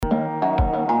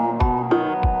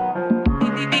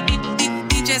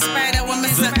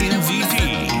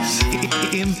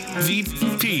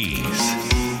VPs.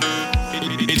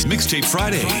 It's Mixtape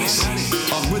Fridays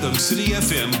on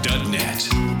RhythmCityFM.net.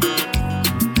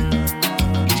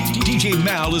 DJ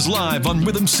Mal is live on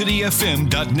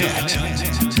RhythmCityFM.net.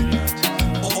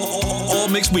 All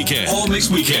mixed weekend. All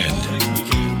mixed weekend.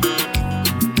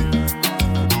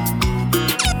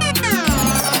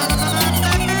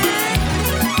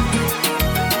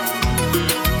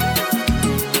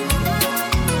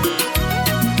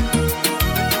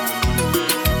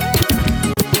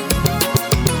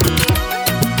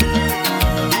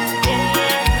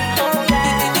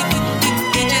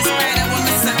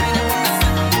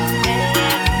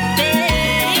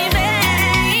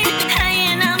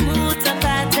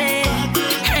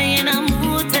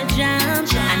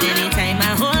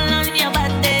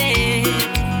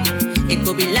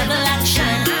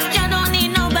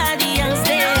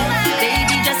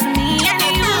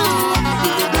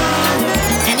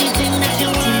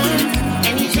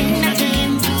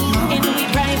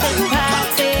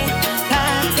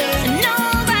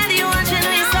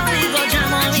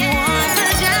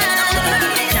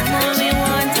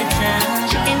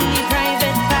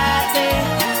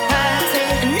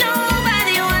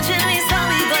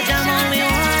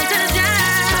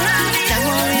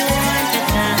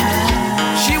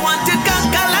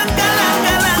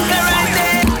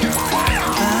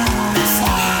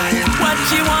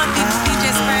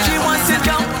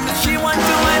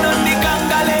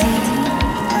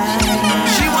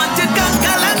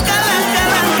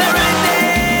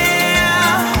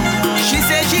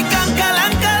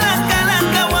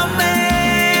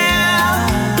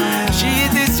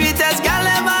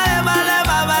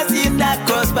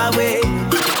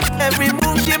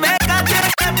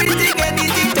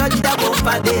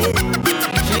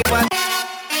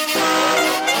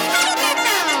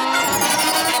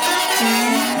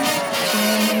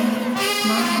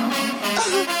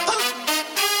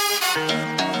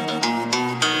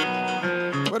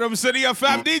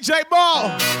 RhythmCityFM DJ Ball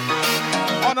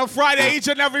on a Friday, each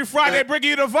and every Friday,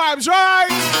 bringing you the vibes, right?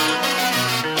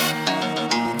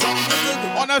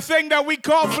 On a thing that we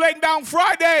call Fling Down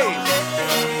Friday.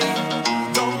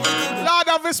 Lord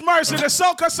of His mercy, the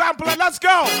Soca sampler, let's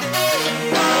go.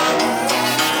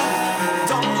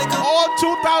 All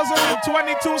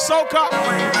 2022 Soca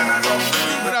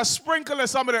with a sprinkle of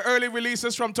some of the early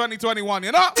releases from 2021,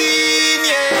 you know?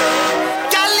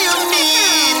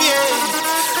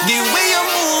 The way you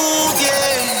move,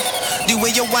 yeah. The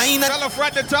way you whine. Tell a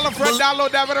friend,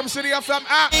 download that RhythmCityFM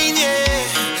app.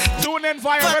 Yeah. Tune in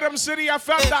via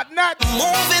RhythmCityFM.net.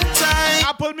 Moving time.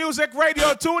 Apple Music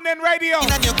Radio, tune in radio.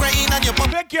 And you're crying and you're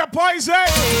pick your poison.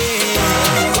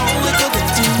 Don't look at it.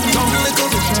 Don't look at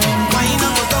it. Whine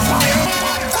and go down.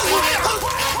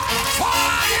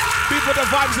 People, the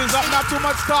vibes is up. Not too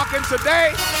much talking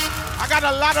today. I got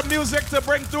a lot of music to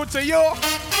bring through to you.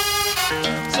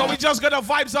 So we just got the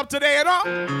vibes up today, you know?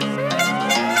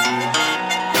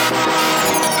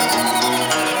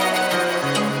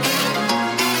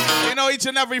 You know, each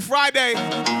and every Friday,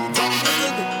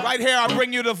 right here, I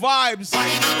bring you the vibes.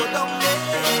 And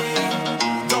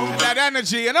that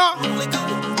energy, you know? We're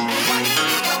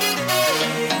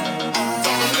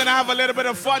gonna have a little bit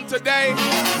of fun today.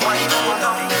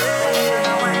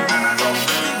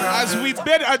 As we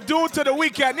bid adieu to the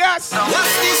weekend, yes? What's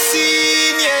the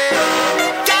scene,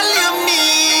 yeah? Tell you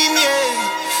mean,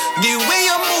 yeah? The way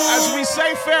you move. As we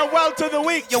say farewell to the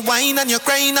week. You whine and you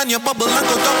crying and you bubble and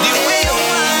go down. The way you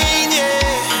whine,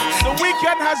 yeah. The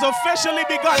weekend has officially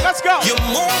begun. Let's go. You're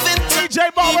moving.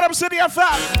 DJ Ball,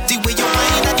 RhythmCityFM. The way you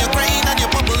whine and you crying and you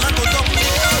bubble and go down.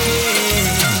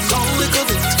 Yeah. Don't look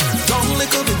at it. Don't look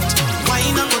at it.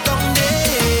 Whine and go down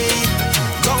there.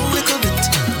 Don't look at it.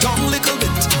 Don't look at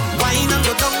it. Whine and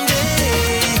go down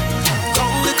there.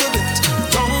 Don't look at it.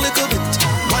 Don't look at it.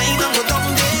 Whine and go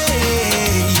down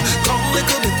there. Don't look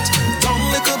at it.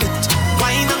 Don't look at it.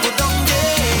 Whine and go down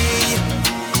there.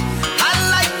 I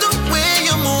like the way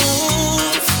you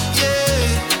move,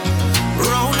 yeah.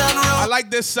 Round and round. I like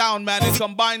this sound, man. It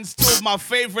combines two of my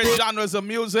favorite genres of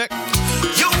music.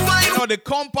 You know, the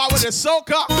compa with the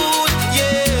soca.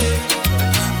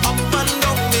 Yeah. Up and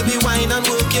down, baby, whine and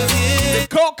work your head. The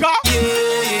coca.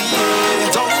 Yeah.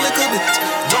 Don't look a bit.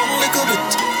 Don't look a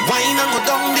bit. Whine and go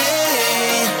down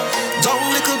there. Don't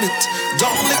look a bit.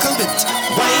 Don't look a bit.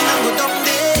 Whine and go down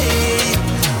there.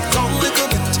 Don't look a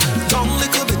bit. Don't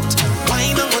look a bit.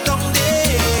 Whine and go down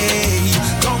there.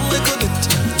 Don't look a bit.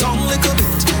 Don't look a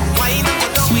bit. Whine and go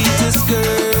down. Sweetest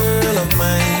girl of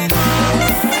mine.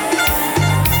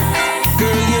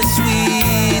 Girl, you're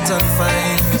sweet and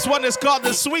fine. This one is called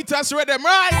the sweetest rhythm,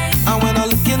 right? And when I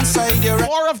look inside your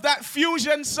more of that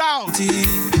fusion sound.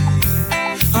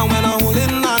 And I'm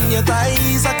holding on your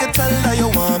thighs, I can tell that you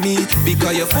want me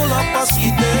because you're full up of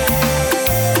sweetness.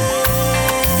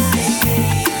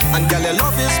 And girl, your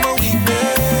love is my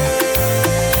weakness.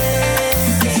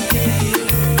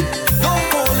 Don't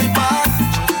hold it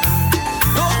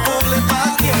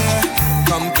back, yeah.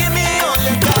 Come give me all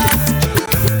you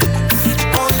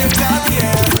got,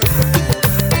 yeah.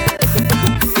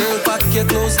 Girl, pack your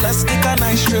clothes, let's take a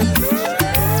nice trip.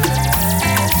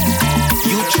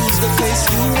 You choose the place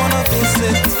you wanna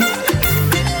visit.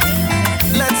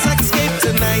 Let's escape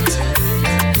tonight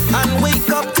and wake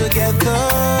up together.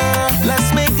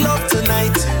 Let's make love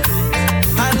tonight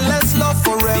and let's love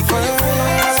forever.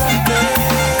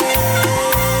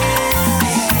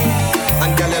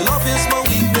 And girl, your love is my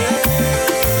weakness.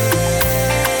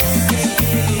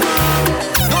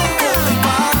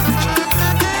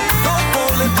 Don't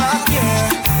hold it back,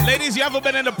 yeah. Ladies, you ever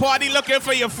been in the party looking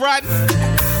for your friend?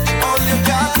 All you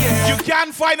got, yeah. You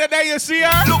can't find her there, you see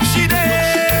her? Look, she there.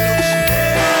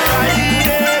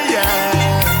 Yeah.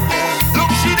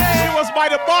 Look, she there. She was by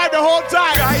the bar the whole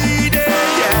time. Yeah.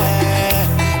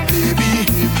 Baby,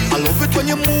 I love it when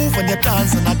you move and you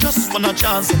dance, and I just want a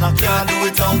chance and I can't do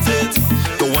without it.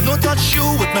 Don't want to touch you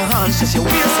with my hands, just your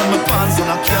waist and my pants, and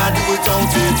I can't do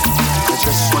without it. I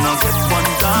just wanna get one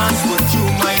dance. Would you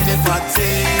mind if I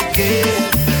take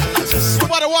it? I just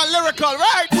Somebody want lyrical,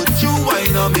 right? would you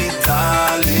wine on me,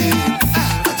 darling?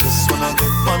 I just wanna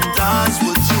get one dance.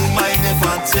 Would you mind if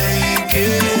I take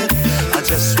it? I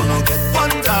just wanna get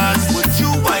one dance. Would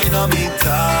you wine on me,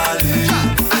 darling?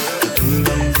 Ding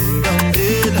dong, ding dong,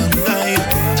 ding dong, ding.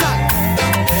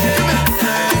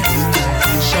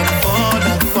 Temptation for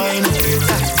that wine. Give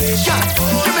me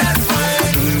that wine.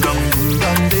 Ding dong, ding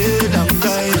dong, ding dong,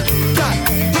 ding.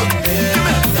 Give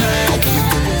me that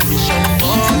temptation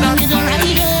for that wine.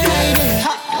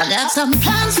 I got some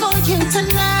plans for you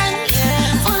tonight,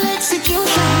 full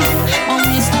execution.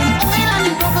 Only some oil and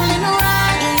the bubbling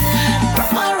right,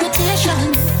 proper rotation.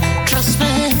 Trust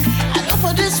me, I go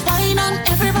for this wine on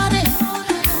everybody,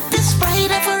 this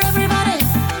Friday for everybody.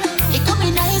 It could be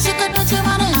nice, you could bet your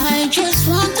money. I just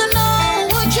want to know,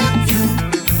 would you?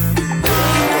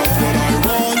 That's what I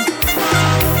want.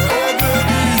 Oh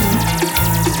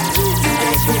baby,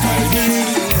 that's what I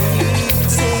need.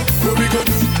 So what we gonna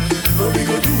do? What we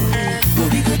gonna do? What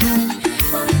we gonna do?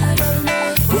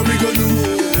 What we gonna do?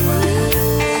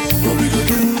 What we gonna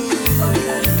do?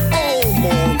 Oh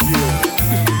mon Dieu!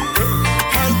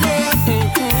 Help me, help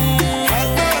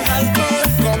me, help me!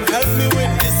 Come help me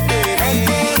with this baby. Help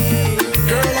me,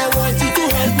 girl, I want you to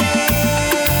help me.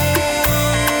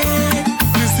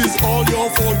 This is all your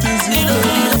fault, is you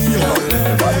baby.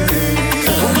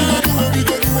 What we gonna do? What we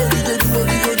gonna do? What we gonna do? What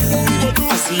we gonna do?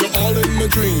 I see you all in my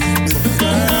dreams.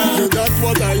 You got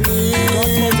what I need.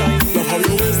 Now how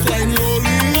your waistline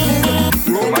rolling,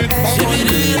 roll it back on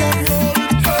me.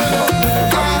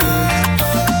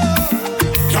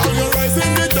 Girl, you're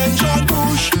rising the tension,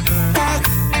 push back,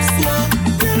 slow,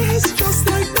 yes, just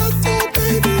like that, oh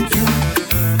baby.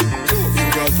 You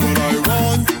got what I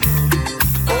want,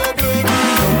 oh baby.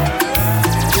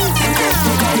 You got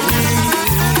what I need.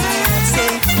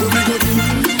 Say, what we gonna do?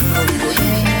 What we gonna do?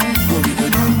 What we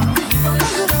gonna do?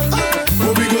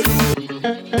 What we gonna do?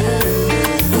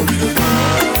 What we gonna do?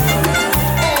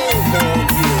 Oh mon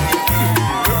Dieu!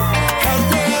 Help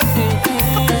me, help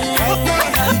me,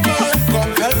 help me!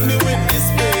 Come help me with this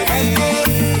baby.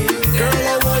 Girl,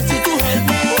 I want you to help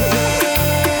me.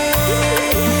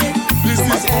 This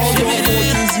is all your fault,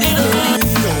 is you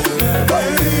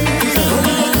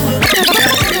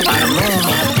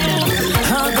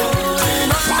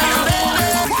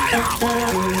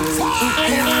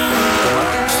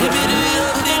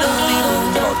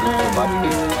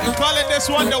You calling this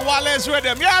one the Wallace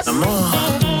rhythm, yes?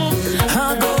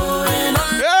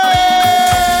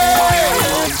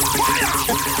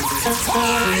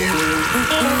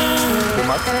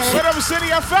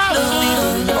 Rhythmcityfm,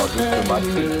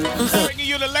 bringing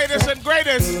you the latest and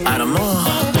greatest. I don't know.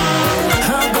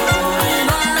 How going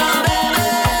on now, baby?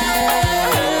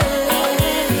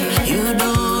 You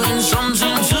doing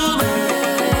something to me.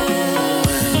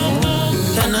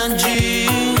 Energy,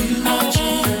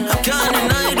 I can't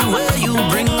deny the way you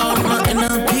bring out my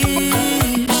inner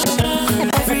peace.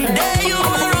 Every day you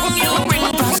around, you bring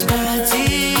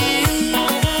prosperity.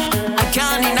 I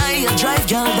can't deny your drive,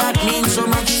 girl, that means so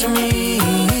much to me.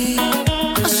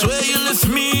 I swear you lift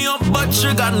me up, but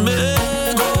you got me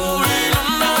going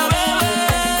on now, baby.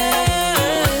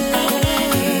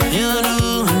 You're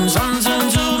doing something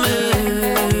to me.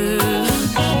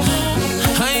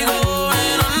 I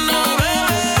going on now,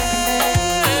 baby.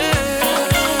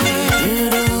 You're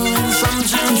doing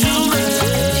something to me.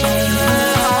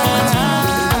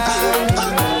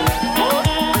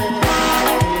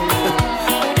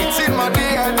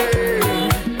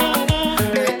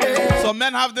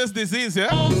 men have this disease,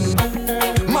 yeah?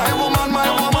 My woman,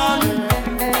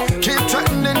 keep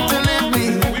threatening to leave me.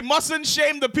 We mustn't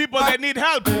shame the people that need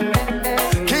help.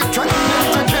 Keep threatening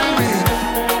to kill me.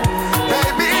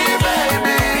 Baby,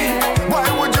 why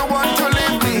would you want to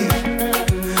leave me?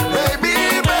 Baby,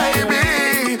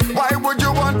 why would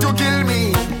you want to kill me?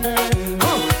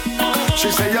 She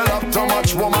say you love too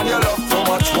much, woman, you love too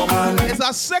much, woman. It's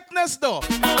a sickness, though.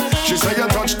 She say you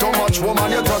touch too much,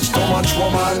 woman, you touch too much,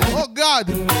 woman. Oh, God.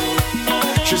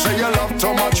 She say you love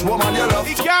too much, woman, you love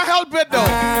He too can't help it, though.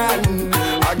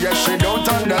 I guess she don't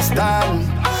understand.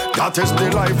 That is the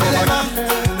life of a...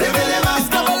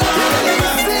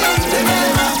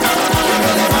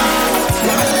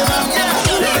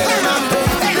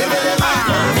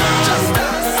 Just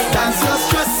dance your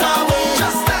stress away.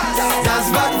 Just dance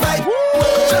bad vibe.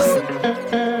 Just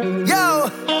yo,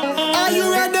 are you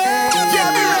ready? Yeah,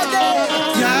 be ready.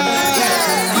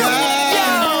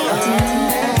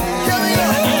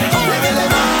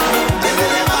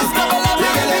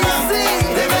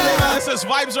 This is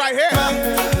vibes right here.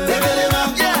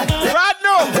 Right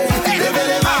now.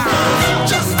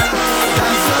 Just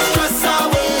dance your stress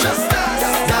away. Just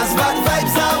dance bad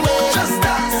vibes away. Just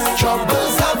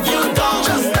troubles have you down.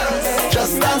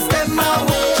 Just dance them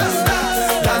away. Just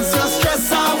dance your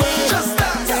stress away. Just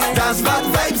dance bad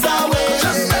vibes away.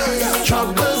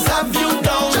 Troubles have you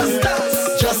down.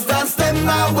 Just dance them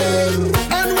away.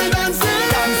 And we dancing,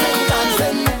 dancing,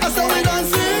 dancing. That's how we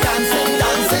dancing, dancing,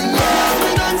 dancing. Yeah,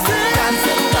 we dancing,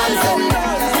 dancing, dancing.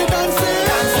 We dancing,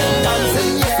 dancing,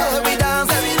 dancing. Yeah, we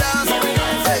dance, we dance.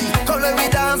 Hey, come let me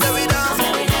dance, we dance.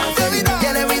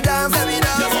 Yeah, let me dance, we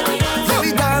dance. Let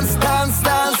me dance, dance,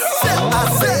 dance. I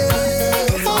say,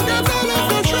 forget all of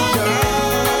your trouble.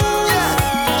 Yeah,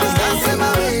 just dance them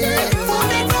away.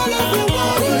 Forget all of your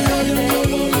worries.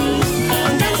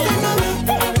 And dance them away.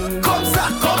 Comme ça,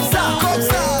 comme ça, comme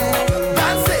ça.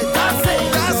 Dansez, dansez,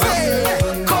 dansez.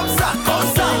 Comme ça,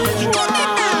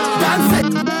 dansez.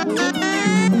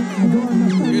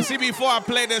 You see, before I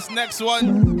play this next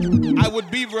one, I would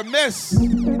be remiss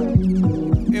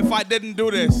if I didn't do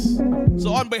this.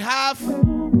 So on behalf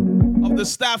of the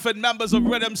staff and members of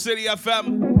Rhythm City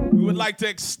FM, we would like to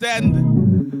extend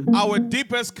our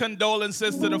deepest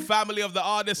condolences to the family of the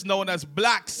artist known as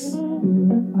Blacks,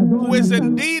 who is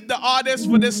indeed the artist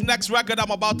for this next record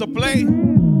I'm about to play.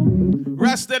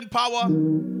 Rest in power.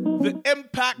 The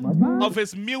impact of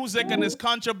his music and his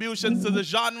contributions to the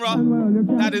genre,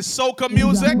 that is soca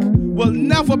music, will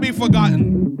never be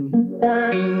forgotten. I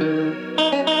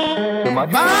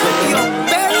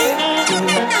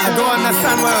don't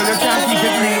understand why you can't keep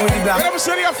it real with the black. Rhythm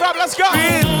City FM, let's go!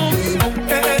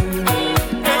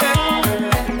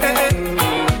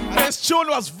 And this tune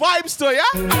was vibes to ya.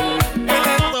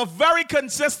 A very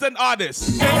consistent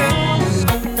artist.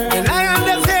 The lion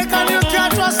they take and you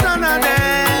can't trust none of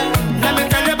them. Let me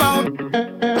tell you about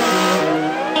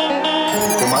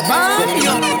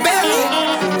your belly.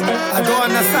 I don't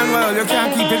understand why you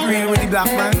can't keep it real with the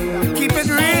black man. Keep it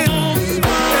real.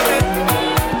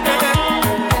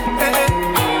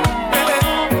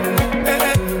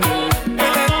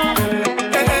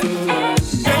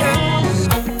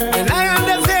 The lion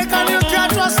they take and you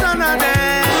can't trust none of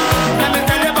them. Let me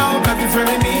tell you about that is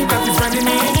friendly me, that is friendly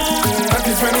me, that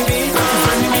is friendly me, that is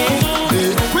friendly me.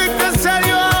 Quick to tell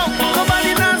you out,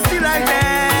 nobody nasty like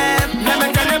them. Let me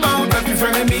tell you about that is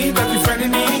friendly me, that is friendly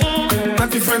me,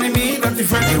 that is friendly me, that is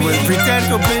friendly me. They will pretend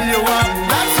to build you up,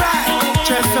 that's right,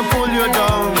 just to pull you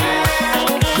down.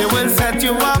 They will set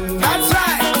you up, that's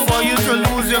right, for you to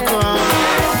lose your crown.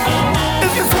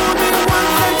 If you fool me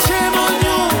once, then shame on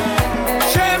you,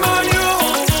 shame on you.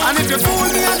 And if you fool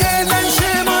me again, then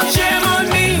shame on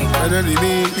me. And then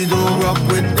you don't rock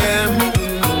with them.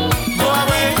 Go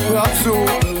away, rock so,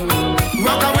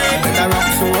 rock away. Better rock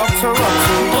so, rock so, rock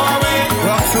so. Go away,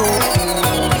 rock so,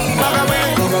 rock away,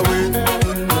 rock away.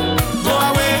 Go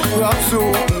away, rock so,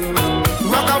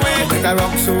 rock away. Better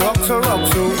rock so, rock so, rock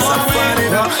so. Go away,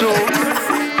 rock so.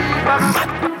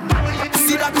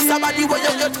 See that be somebody where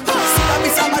you get. See that be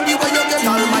somebody where you get.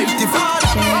 Almighty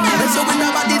Father, mess up with the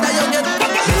body that you get.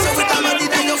 Mess up with the body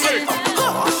that you get.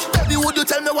 Baby, would you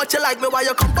tell me what you like me? Why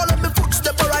you come follow me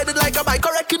footstep? I ride it like a bike,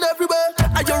 correcting everywhere.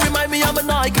 And you remind me I'm a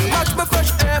Nike. Match me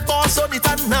fresh Air Force on it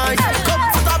at night.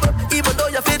 Comfortable, even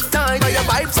though you fit tight. And your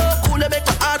vibe so cool, you make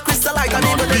my heart crystallize. And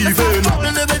even if it's not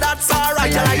living, that's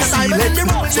alright. You like a diamond in the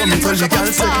road. So me tell the girl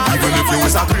say, even if you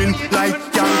was a green like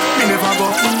young, me never go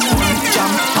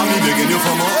jam. And me begging you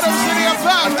for more. Rhythm City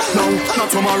FM. No, not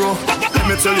tomorrow. Let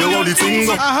me tell you how the thing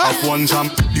go. Have one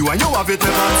jam. You and you have it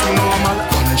never too normal.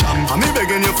 One jam. And me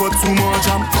begging you for two more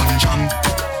jam. One jam.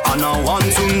 And I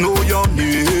want to know your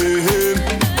name.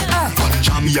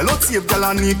 jam. Yellow tape, girl,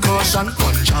 I need caution.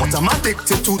 But I'm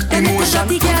addicted to emotion.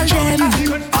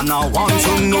 And I want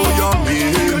to know your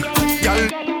name, girl.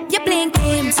 You're playing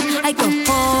games, I go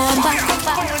home back.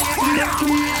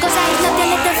 Cause I love your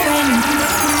little friend.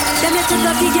 Them little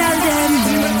dirty girl, them.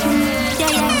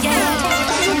 Yeah.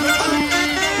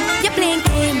 You're playing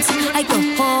games, I go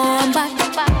home back.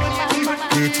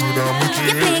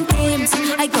 You're playing games,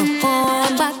 I go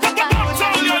home back.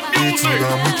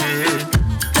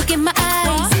 Look in my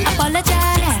eyes,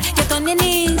 apologize. Get on your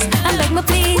knees and beg me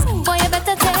please. Boy, you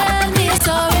better tell me you're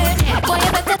sorry. Boy,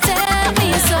 you better tell me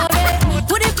you're sorry.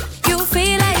 Would it you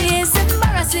feel like it's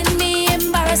embarrassing me?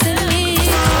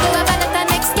 You have a little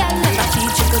next girl, never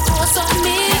teach you to toss on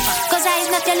me. Cause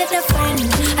I'm not your little friend,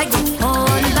 I go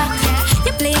on back.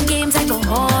 You're playing games, I go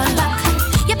on back.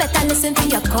 You better listen to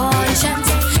your conscience.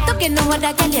 Don't get no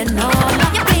other girl, you know.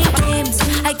 You're playing games,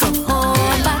 I go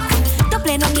on back. Don't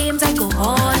play no games, I go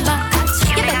on back.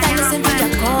 You better listen to your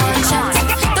conscience.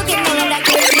 Don't get no other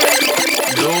girl, you know.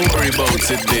 Don't worry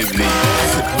about it, baby.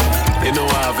 You know I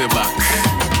have your back.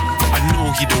 I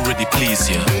know he don't really please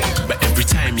you, but every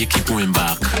time you keep going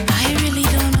back. I really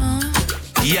don't know.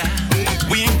 Yeah,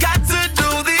 we ain't got to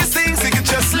do these things, you can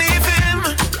just leave him.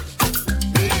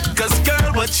 Cause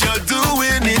girl, what you're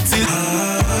doing, it is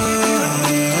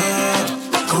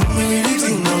come with the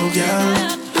thing now,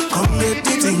 girl. Come get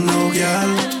the thing now, girl.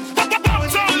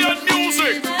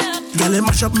 Girl, it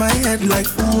mash up my head like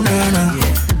ooh na na.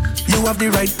 You have the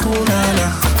right cool na na.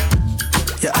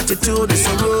 Your attitude is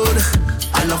so rude.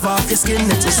 I love off your skin,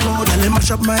 it's so smooth. Girl, it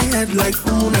mash up my head like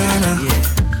ooh na na.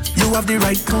 You have the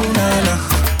right cool na na.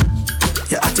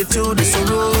 Your attitude is so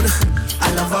rude.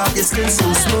 I love off your skin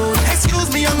so smooth.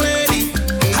 Excuse me, young lady,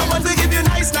 I want to give you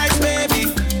nice,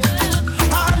 baby.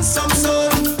 Handsome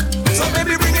soul. So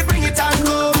baby, bring it and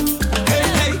go.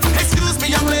 Hey, excuse me,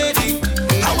 young lady,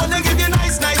 I want to give you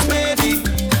nice, baby.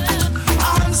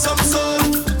 Handsome soul.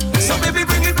 So baby,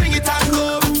 bring it and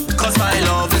go. Cause my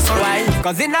love is right.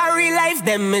 Cause in our real life,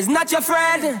 them is not your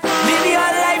friend. Live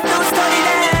your life, don't study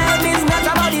them. It's not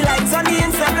about the likes on the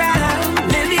Instagram.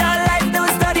 Live your life,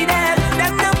 don't study them.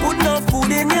 Them don't put no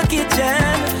food in your kitchen.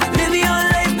 Live your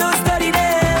life, don't study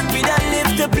them. We don't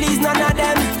live to please none of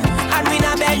them. And we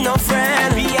not beg no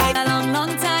friend. Behind A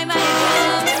long time I go.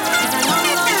 It's a long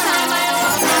time I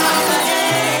walk.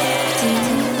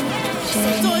 So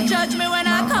don't judge me when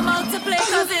I come out to play.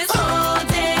 Cause it's all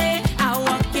day. I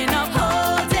walking up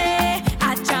all day.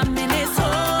 I jam in this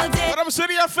whole day.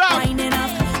 Rhythmcityfm. Winding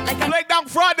up like a Breakdown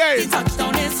Fridays.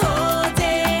 touchdown this whole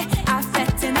day. I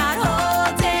fetting that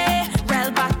whole day.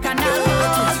 Rail back and that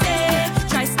whole day.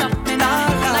 Try stopping now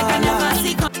like I never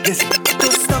see come.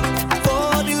 Don't stop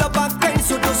for the love of grind,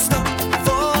 so don't stop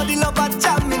for the love of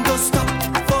jamming, don't stop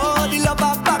for the love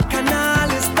of bacchanal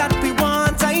that we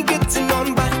want. I ain't getting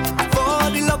on back for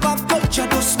the love of culture,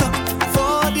 don't stop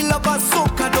for the love of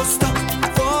soca, don't stop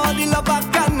for the love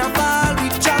of carnival. We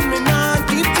jamming on,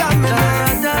 keep jamming on.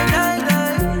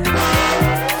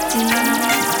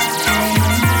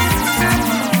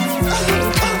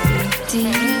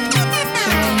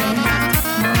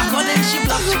 I call and she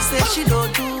block, she said she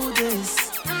don't do this.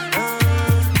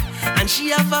 And she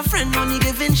have a friend only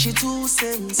giving she 2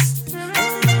 cents.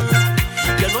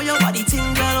 You know your body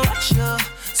thing, girl, watch ya.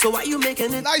 So why you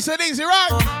making it Nice and easy, right?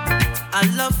 I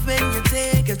love when you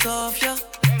take it off, yeah.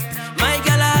 My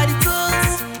girl are the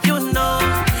tools, you know.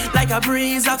 Like a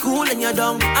breeze, I cool in your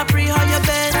dung. I pray how you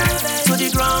bend to the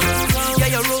ground. Yeah,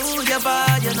 you roll your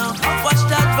body, you know. Watch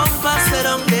that bumper sit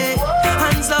on there.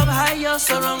 Hands up high, you're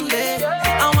surrounded.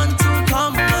 I want to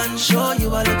come and show you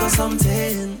a little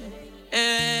something.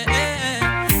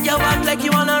 You walk like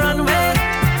you wanna run away.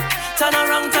 Turn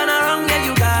around, yeah,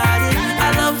 you got it.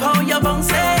 I love how you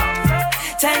bounce it.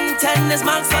 10, there's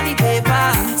marks on the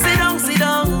paper. Sit down,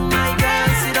 my girl.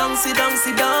 Sit down,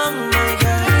 my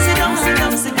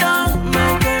girl. Sit down,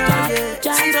 my girl.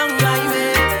 Yeah. Sit down, my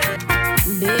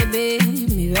Baby,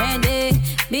 me ready.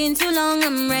 Been too long,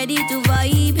 I'm ready to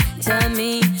vibe. Tell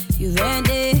me, you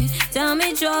ready? Tell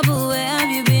me, trouble, where have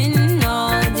you been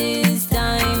all this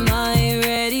time? I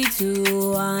ready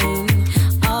to wine.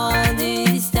 All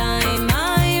this time,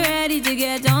 I ready to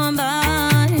get on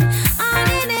board. All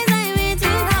the days I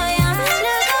waiting for ya.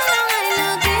 Look how long I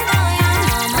looking for ya.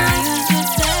 Mama used to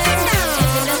say, if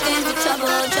you're looking for trouble,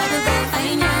 go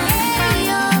find ya.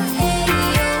 Hey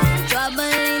yo,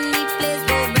 trouble in the place,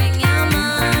 go bring your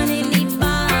man in the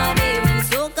party. When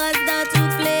soca start to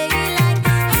play, like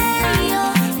hey yo,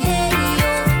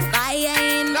 fire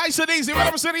in Nice and easy.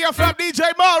 Rhythmcityfm DJ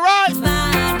Mo, right?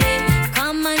 body.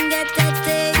 Come and get that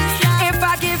taste. if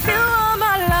I give you all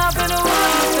my love and all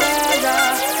my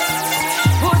pleasure,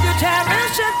 would you tell me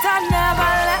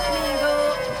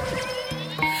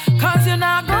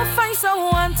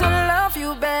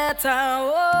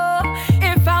Oh,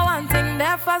 if I want thing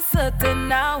there for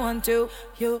certain, I want you.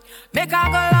 Make I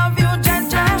go love you,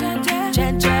 Jaja.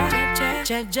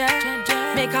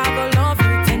 Make I go love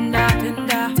you, tender.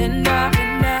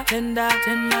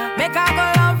 Make I go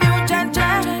love you, Jaja.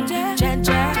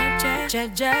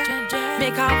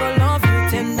 Make I go love you,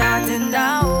 tender.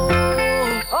 Oh,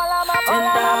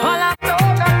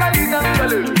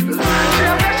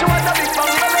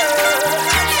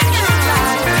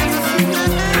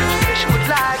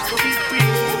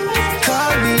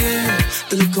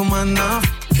 the little man now,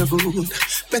 you're good.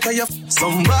 Better you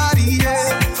somebody,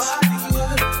 yeah.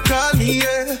 Call me,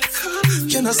 yeah.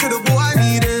 Can I say the boy I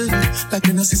need it? Like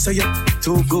when I say you're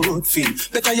too good, feel.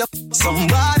 Better you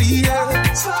somebody, yeah.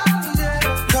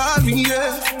 Call me,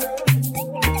 yeah.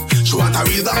 She want a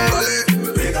real bang,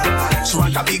 she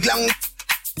want a big long.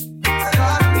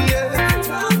 Call me, yeah.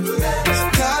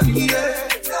 Call me, yeah.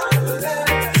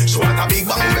 She want a big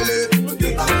bang,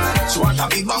 she want a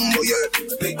big bang, yeah.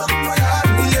 Big bang,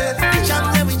 yeah.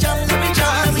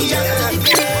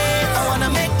 I wanna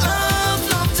make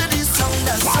love to this song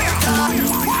that's Soca.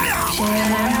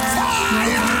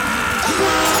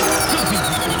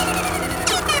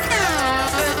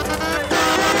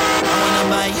 I wanna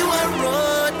buy you a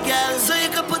road, girl, so you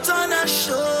can put on a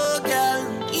show, girl.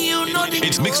 You know the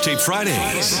It's Mixtape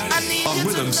Fridays on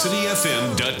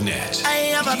RhythmCityFM.net.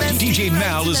 DJ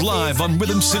Mal is live on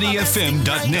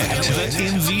RhythmCityFM.net. The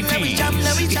MVP.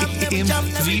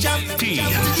 MVP.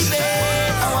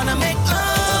 I wanna make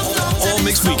love All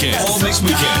mixed weekend. I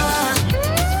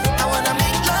wanna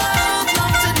make love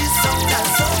to this song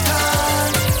that's Soca.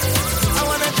 I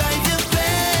wanna drive you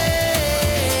crazy.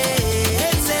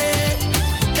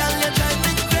 Girl, you drive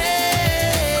me crazy.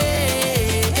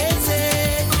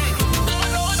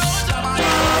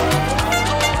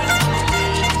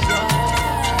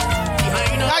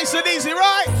 Nice and easy,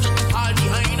 right?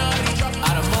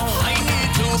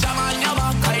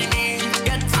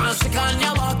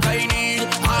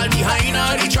 Behind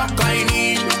all the truck I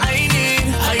need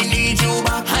you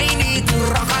back. I need to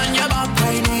rock on your back.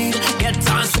 I need get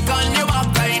dancing on your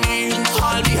back. I need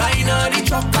all behind all the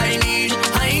truck I need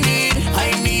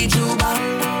you back.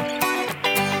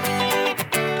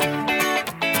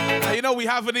 Now, you know we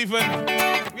haven't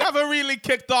really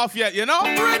kicked off yet, you know?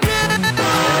 Right here in the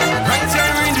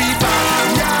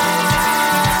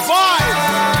Five.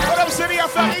 What up, City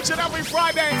FM each and every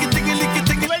Friday.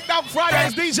 Late down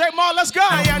Fridays, DJ Ma, let's go.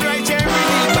 right here in the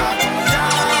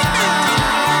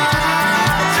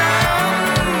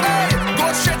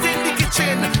go straight in the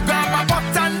kitchen, grab my pot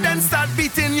and then start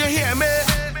beating. You hear me?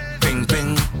 Ping,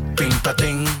 ping, ping,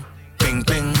 pa-ting. Ping,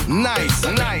 ping. Nice.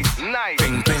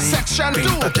 Ping, ping. Section 2.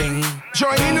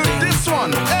 Join in with this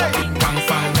one. Hey. Bang,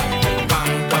 bang, bang,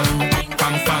 bang,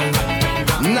 bang, bang.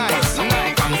 Nice. Bang,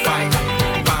 bang, bang,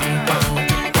 bang,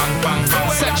 bang, bang.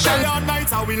 Section.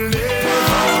 I will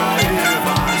live.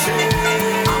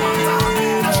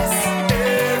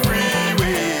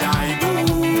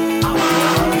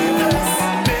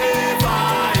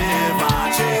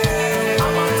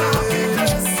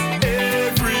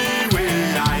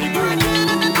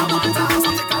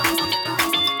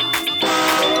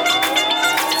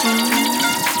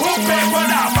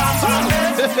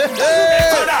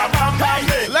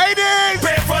 Ladies!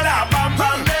 Pay for that bam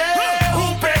bam day.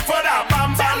 Who pay for that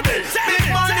bam bam day?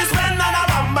 Big money spend on a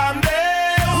bam bam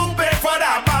day. Who pay for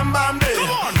that bam bam day?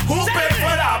 Who pay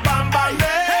for that bam bam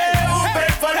day? Who pay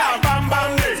for that bam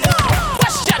bam day?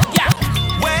 Question, yeah.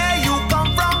 Where you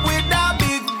come from with that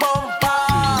big bumper?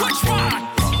 Which one?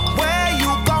 Where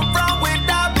you come from with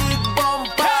that big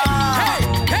bumper?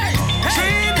 Hey.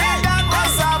 Trinidad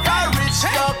must have a rich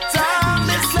doctor.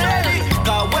 This lady,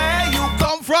 'cause where you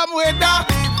come From with that.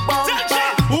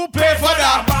 Who pay for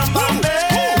that?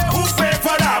 Who pay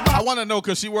for that? I want to know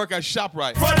because she work at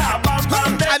ShopRite. For that bam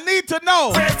bam day. I need to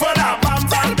know. Pay for that bam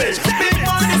bam day. Big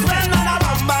money spend on a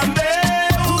bam bam day.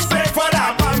 Who pay for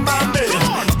that bam bam day?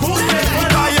 Who pay for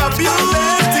that? You're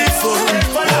beautiful.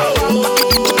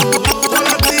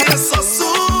 Quality is so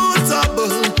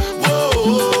suitable.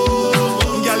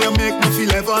 Whoa, girl, you make me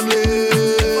feel heavenly.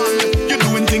 You're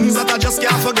doing things that I just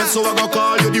can't forget, so I go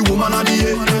call you the woman of the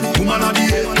year. Woman of the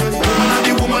year.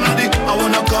 Woman of the. I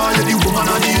wanna call you the woman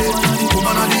of the year.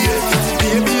 Woman of the year.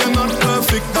 Baby, you're not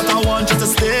perfect, but I want you to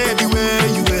stay the way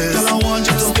you is. Girl, I want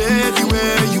you to stay the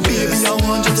way you is. Baby, I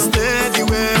want you to stay the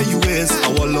way you is. I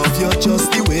will love you just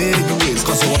the way you is.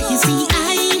 'Cause You see, I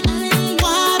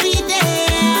wanna be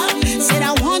there. Said I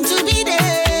want to be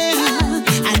there.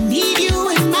 I need you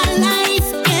in my life,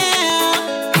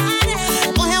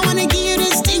 yeah. Boy, I wanna give you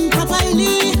this thing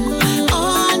properly. Oh,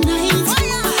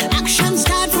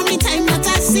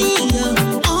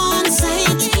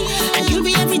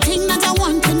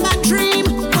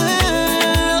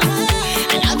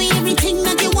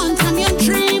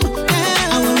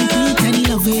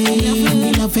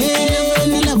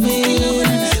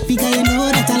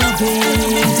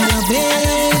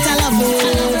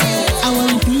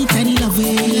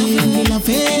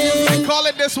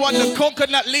 calling this one the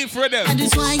coconut leaf rhythm. And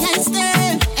that's why I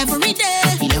stay every day.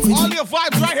 All your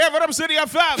vibes right here, Rhythm City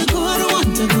FM. I don't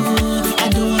want to go. I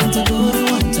don't want to go.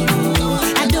 I want to go.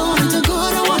 I don't want to go.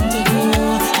 I want to go.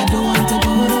 I don't want to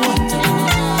go. I want to go.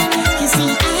 You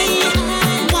see, I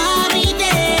want to be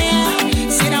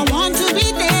there. Said I want to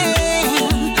be there.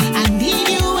 I need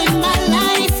you in my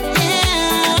life.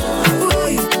 Yeah.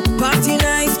 Ooh, party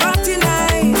nice, party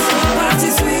nice. Party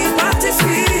sweet, party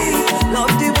sweet.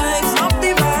 Love the vibes, love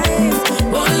the vibes.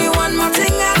 Only one more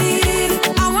thing I need.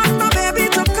 I want my baby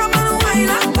to come and wind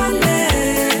up on me.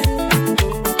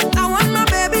 I want my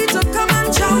baby to come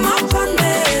and jump up on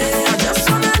me. I just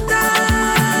wanna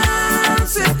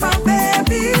dance with my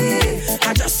baby.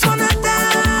 I just wanna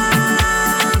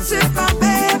dance with my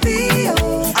baby.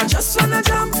 Oh, I just wanna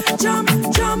jump, jump,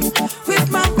 jump with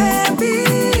my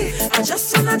baby. I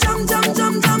just wanna jump, jump,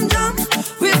 jump, jump, jump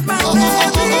with my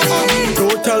baby.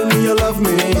 Don't tell me you love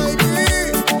me.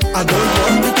 I don't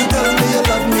want you to tell me you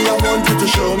love me. I want you to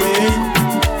show me.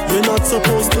 You're not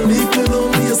supposed to leave me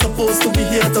lonely. You're supposed to be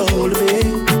here to hold me.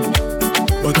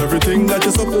 But everything that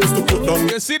you're supposed to put down.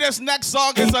 You see, this next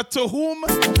song is a to whom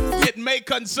it may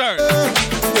concern.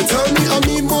 You tell me I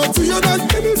mean more to you than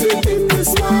anything in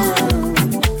this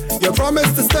world. You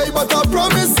promise to stay, but I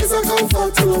promise is a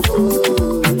comfort to a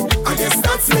fool. I guess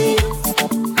that's me.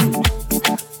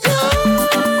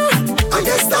 Yeah, I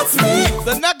guess that's me.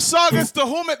 The next song is to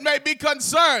whom it may be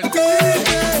concerned.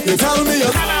 You tell me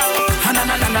you.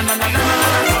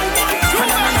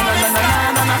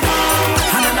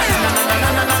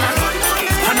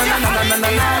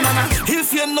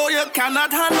 If you know you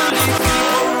cannot handle the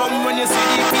people run, when you see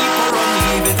the people run,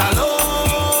 leave it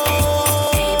alone.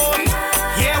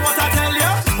 Hear what I tell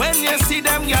you? When you see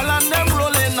them gyal and them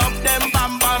rolling up them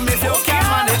bam bam, if you can't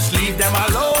manage, leave them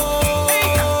alone.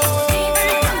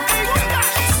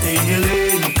 Stay in your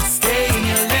lane, stay in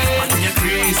your lane. Bat in your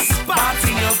crease, bat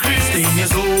in your crease. Stay in your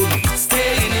zone,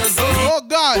 stay in your zone. Oh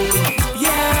God.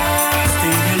 Yeah.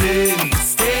 Stay in your lane,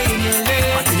 stay in your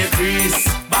lane. Bat in your crease,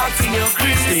 bat in your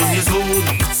crease. Stay in your zone,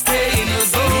 stay in your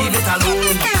zone. Leave it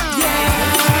alone.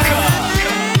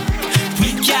 We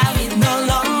can't no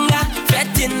longer.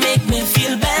 Fretting make me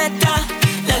feel better.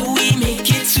 Let we make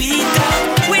it sweeter.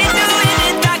 We doing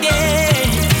it again.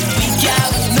 We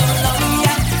can't no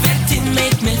longer. Fretting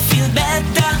make me feel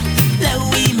better. Let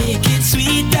we make it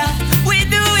sweeter. We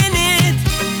doing it.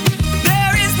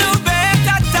 There is no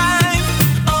better time.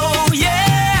 Oh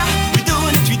yeah. We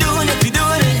doing it. We doing it. We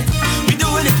doing it. We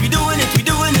doing it. We doing it. We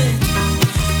doing it.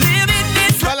 Living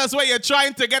this. Tell us where you're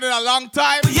trying to get in a long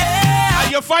time. Yeah.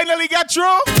 And you finally get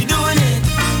through. We doing it,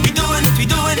 we doing it, we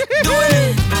doing it, doing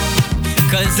it.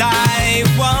 Cause I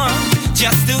want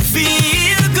just to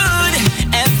feel good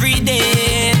every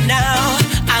day now.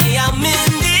 I am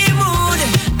in the mood,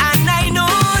 and I know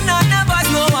none of us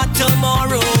know what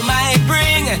tomorrow might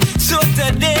bring. So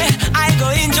today I go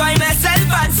enjoy myself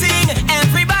and sing.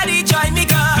 Everybody join me,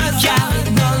 cause we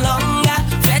can't no longer.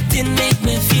 Fretting make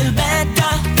me feel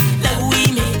better. Let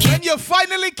we make it. When you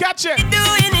finally catch it.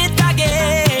 Doing it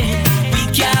again. We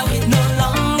can't wait no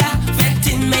longer.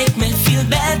 Fretting make me feel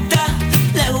better.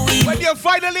 Let we. When you're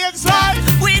finally inside.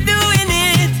 We doing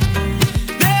it.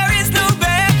 There is no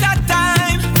better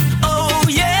time. Oh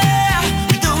yeah.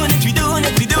 We doing it. We doing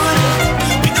it. We doing it.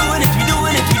 We doing it. We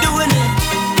doing it. We doing it.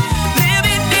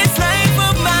 Living this life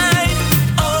of mine.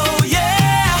 Oh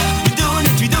yeah. We doing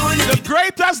it. We doing it. The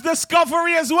greatest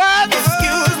discovery as well.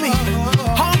 Excuse me,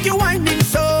 how you whining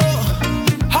so?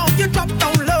 How you drop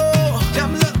down low?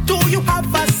 Do you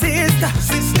have a sister?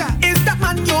 Is that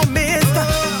man your mister?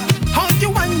 How you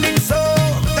whining so?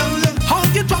 How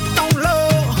you drop down low?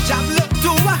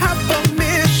 Do I have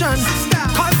permission?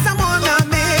 Cause I'm on a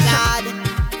mission.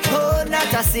 Oh, not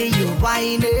to see you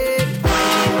whining.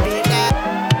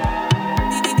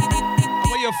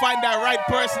 When you find that right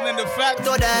person in the fact.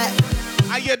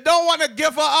 And you don't want to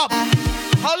give her up.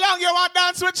 How long you want to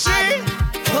dance with she?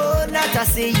 Oh, not to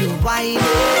see you whining.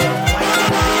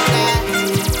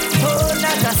 Oh,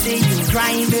 not to see you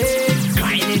grinding.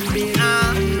 Grinding, baby.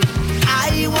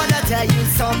 I wanna tell you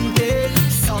something.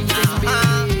 Something,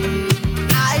 baby.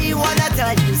 I wanna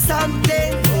tell you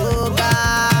something. Oh,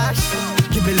 gosh.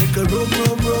 Give me a little room,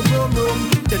 room, room, room, room.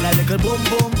 Then a little boom,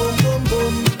 boom, boom, boom,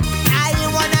 boom. I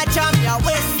wanna jump your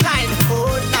waistline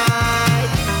all night.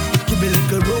 Give me a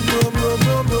little room, room, room,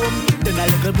 room, room. Then a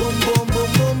little boom, boom, boom,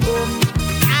 boom, boom.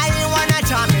 I wanna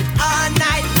jump it all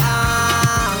night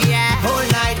long, yeah. Whole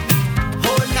night,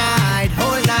 whole night,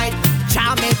 whole night.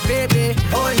 Jam it, baby,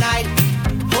 whole night,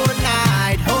 whole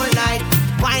night, whole night.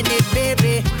 Wind it,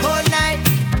 baby, whole night,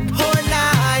 whole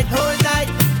night, whole night.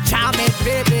 Jam it,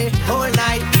 baby, whole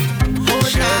night, whole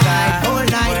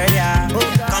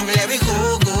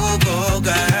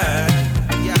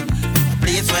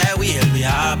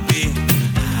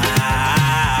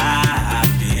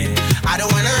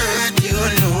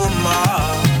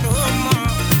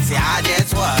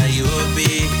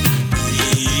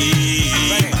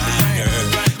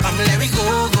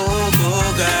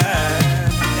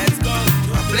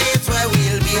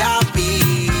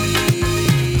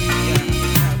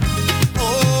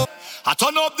I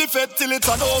turn up the fed till it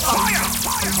turn over.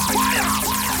 Fire.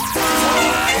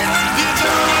 DJ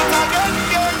again.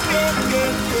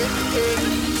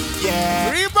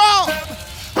 Yeah. Rebound.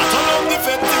 I turn up the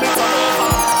fed till it turn over.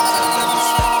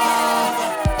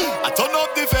 I turn up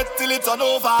the fed till it turn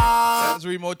over. That's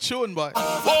remote tune, boy.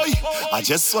 Boy, I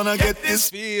just wanna get this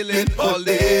feeling all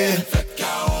day.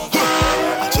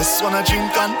 I just wanna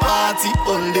drink and party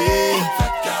all day.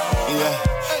 Yeah.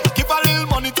 Give a little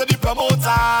money to the promoter.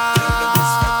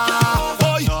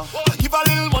 Boy, give a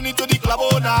little money to the club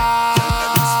owner.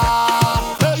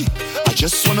 Hey, I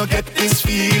just wanna get this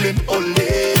feeling all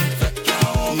day.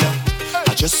 Yeah.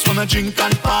 I just wanna drink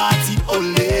and party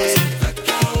all day.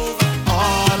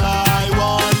 All I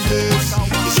want is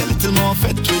a little more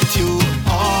fed with you.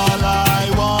 All I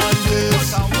want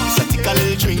is a take a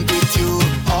little drink with you.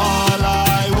 All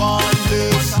I want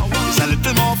is a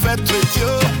little more fed with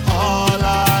you. All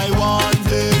I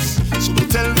want is, so don't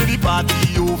tell me the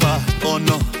party over. Oh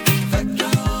no.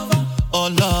 Oh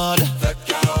Lord.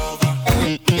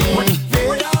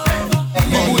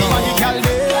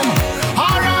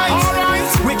 Alright,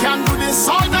 we can do this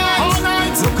all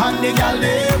night. Look on the gal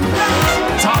them.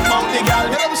 Talk about the gal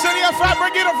them. Rhythmcityfm,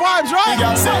 bring you the vibes, right? The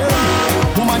gal say,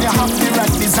 woman, you have the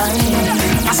right design.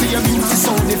 I see your beauty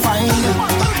so defined,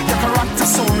 your character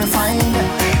so refined.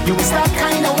 You is that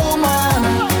kind of woman.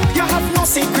 You have no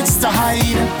secrets to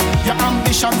hide. Your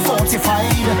ambition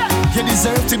fortified. You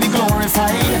deserve to be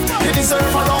glorified. You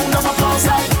deserve a round of applause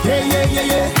like yeah, yeah, yeah,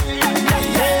 yeah.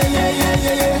 Yeah, yeah, yeah,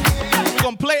 yeah, yeah. We're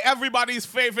gonna play everybody's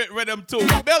favorite rhythm too. We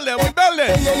build it, we build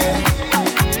it. Yeah, yeah,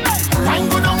 yeah. Wine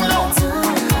go down low,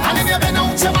 and if you bend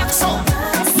out your back so.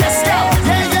 Yes, girl.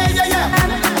 Yeah, yeah, yeah, yeah.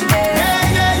 Yeah,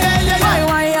 yeah, yeah, yeah, yeah.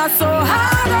 Why you so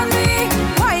hard on me?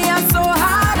 Why you so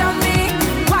hard on me?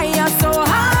 Why you so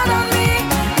hard on me?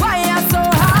 Why you so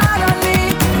hard on me?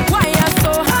 Why you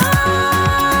so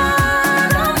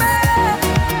hard on me?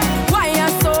 Why you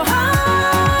so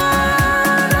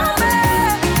hard on me?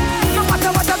 No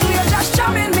matter what I do, you're just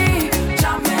jamming me.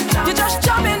 You're just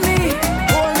jamming me.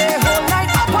 Whole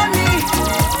night up on me.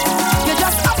 You're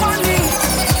just up on me.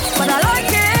 But I like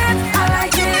it.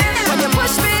 When you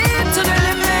push me to the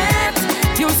limit,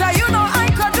 you say you know I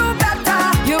could do better.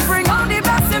 You bring out the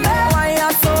best in me. Why you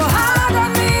so hard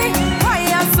on me? Why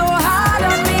you so hard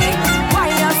on me? Why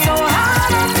you so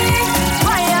hard on me?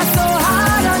 Why you so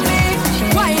hard on me?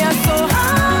 Why you so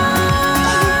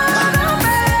hard on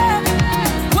me?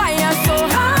 Why you so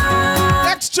hard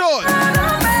Next choice. on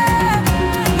me?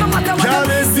 No matter what Girl,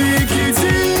 it's the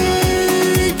kitty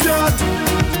cat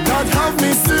that have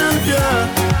me still here.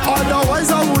 Otherwise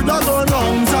I would have gone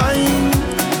long time.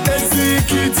 It's the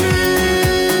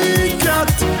kitty cat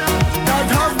that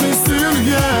have me still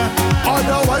here.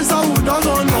 Otherwise I would have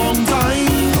gone long time.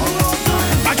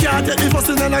 I can't take the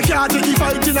fussing and I can't take the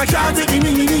fighting. I can't take the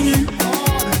ningy.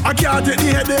 I can't take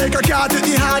the headache, I can't take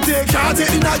the heartache, can't take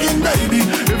the nagging, baby.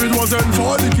 If it wasn't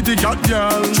for the kitty cat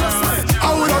girl,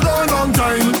 I would have gone long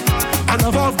time. And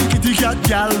I've off the kitty cat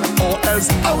girl, or else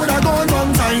I would have gone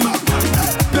long time.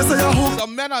 Yes, I hope.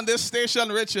 Some men on this station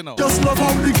rich, you know. Just love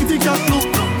how the kitty cat look.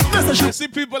 Yes, I You should see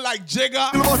people like Jigger.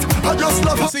 but I just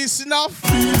love You how see Snuff.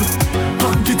 feel.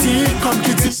 Come You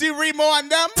kitty see Remo and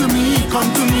them. to me, come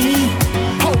to me.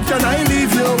 How can I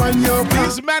leave you when you're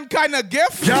These men kind of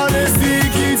gift. Girl, it's the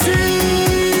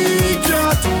kitty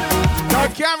cat. I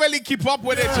can't really keep up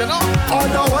with it, you know.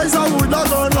 Otherwise I would have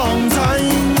gone long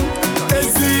time.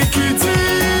 It's the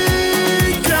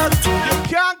kitty cat. You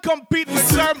can't compete with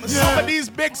some of these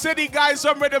big city guys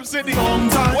from Rhythm City. Long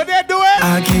time. What they doing?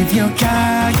 I give you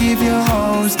car, give you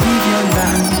house, give you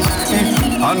land.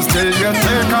 And still you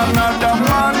take another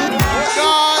man.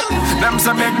 God. Them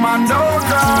say big man don't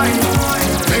cry.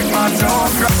 Big man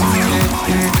don't cry.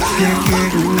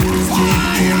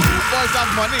 Boys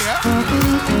have money, huh?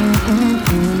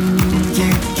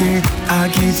 I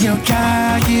give you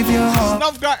car, give you house.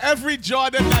 Snuff got every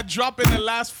Jordan that dropped in the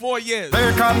last 4 years.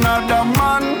 Take another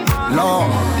man. No.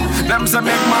 Them say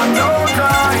big man don't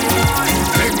cry.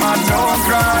 Big man don't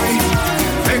cry.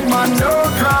 Big man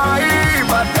don't cry.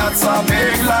 But that's a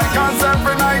big like us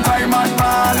every night I'm at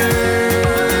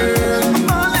Berlin.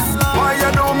 Why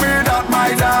you do me that, my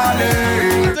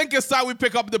darling? I think it's time we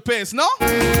pick up the pace, no?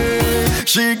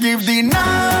 She give the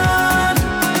nod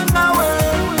away.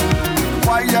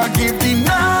 Why you give the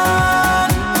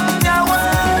nod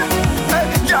away? Hey,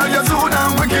 girl, you're so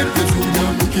damn wicked.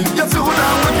 You're so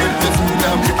damn wicked.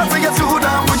 I say you're so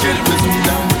damn wicked.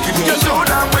 You're so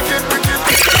damn wicked, wicked.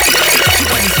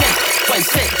 Foi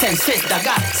set, da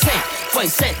got set. Foi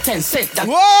set, da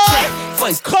What?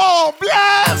 Foi Cold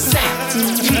blast! set.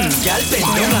 Girl,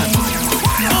 bend your man.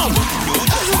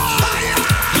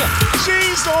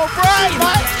 so bright,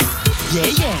 man.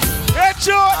 Yeah. Hey,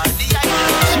 John. She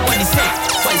want the cent,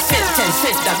 5 cent, 10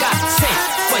 cent, I got cent.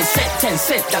 5 cent, 10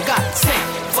 cent, I got cent.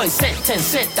 5 cent, 10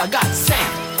 cent, I got cent.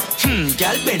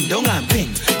 Girl bend down and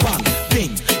bing, bang,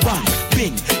 bing, bang,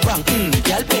 bing, bang.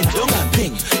 Girl bend down and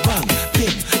bing, bang,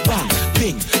 bing, bang,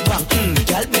 bing, bang.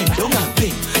 Girl bend down and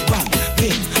bing, bang,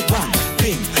 bing, bang,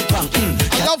 bing, bang.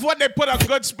 I love when they put a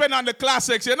good spin on the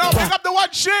classics, you know? Pick up the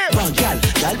one shit. Girl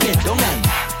bend down and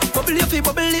bubble your feet,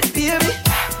 bubble it, baby.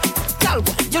 Girl,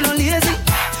 you no lazy.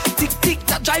 Tick tick,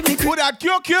 that drive me crazy. Put that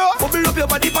QQ. Bubble up your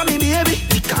body for me, baby.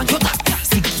 Can't you tap,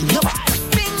 stick in your back.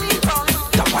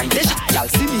 That wine this, y'all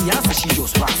see me and say she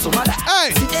just want some of that.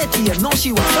 Hey. See ATM, now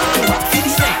she want something back. 50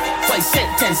 cent, 5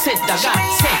 cent, 10 cent, I got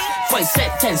cent. 5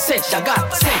 cent, 10 cent, I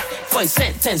got cent. 5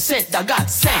 cent, 10 cent, I got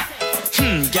cent.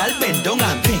 Girl bend down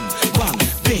and bing, bang,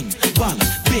 bing, bang,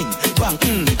 bing, bang.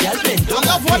 Girl bend down. I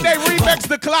love when they remix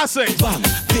the classics. Bang,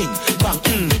 bing,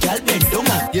 bang. Girl bend down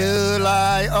and. Girl,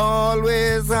 I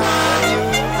always have you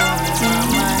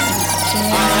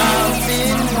on my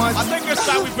mind. I think it's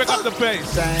time we pick up the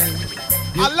pace.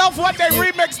 I love when they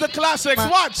remix the classics.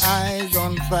 Watch. Eyes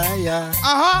on fire.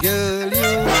 Girl,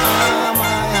 you are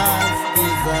my heart's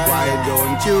desire. Why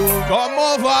don't you come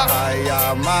over? I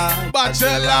am a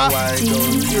bachelor. Why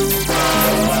don't you come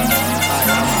over? I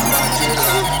am a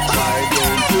bachelor. Why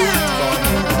don't you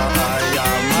come over?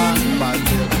 I am a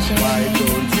bachelor. Why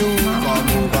don't you come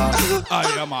over? I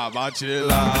am a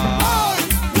bachelor.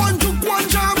 One took one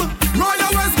jam.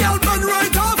 Royal West girl been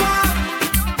right over.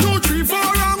 2, 3, 4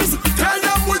 rounds. Tell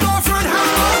them we go for it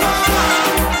hangover.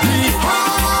 The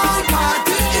whole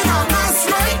party in a mess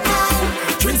right now.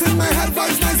 Drinks in my head,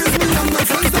 vibes nice as me and my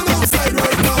friends them outside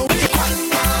right now.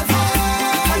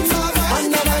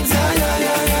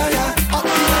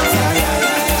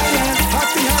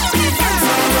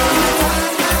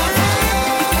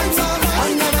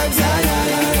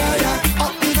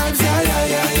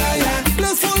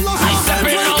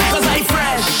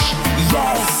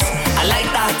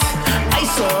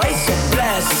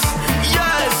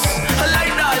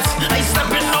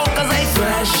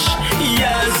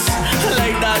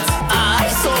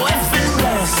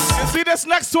 This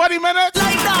next 20 minutes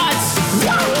like that.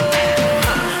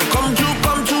 Come to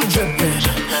drippin'.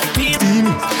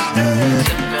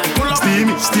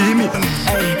 Steamy.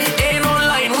 Hey, ain't no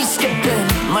line, we skippin'.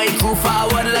 My crew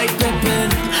forward like Pippin.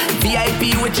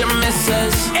 VIP with your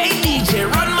missus. Hey DJ,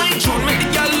 run my tune, make the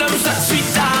girl them sexy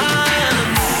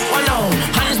dance. Oh no,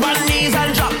 hands on knees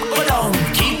and drop, go down.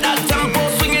 Keep that tempo,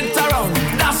 swing it around.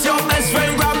 That's your best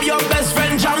friend, grab your best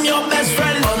friend, jam your best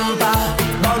friend.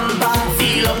 Bumba,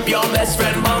 feel up your best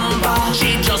friend bumper.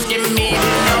 She just give me the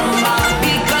number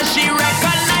because she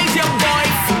recognize your boy.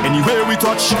 Anywhere we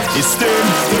touch, it's them.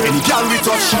 Any girl we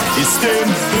touch, it's them.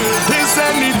 It's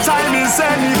any time, it's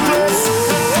any place.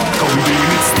 Cause we doing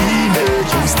it steamy,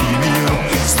 you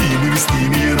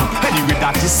steamy, you know. Anyway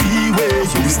that you see where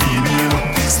you steamy, you know.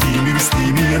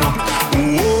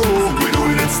 Oh, we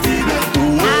doing it steamy.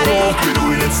 Oh, we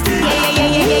doing it steamy.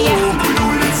 Yeah. We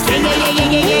doing it steamy.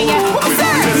 Yeah.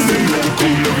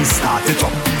 We start it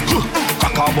up.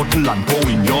 Crack a bottle and pour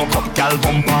in your cup. Gal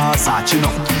bumper, satching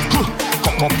up.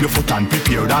 Cock up your foot and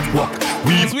prepare that walk.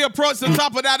 As we approach the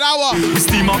top of that hour, we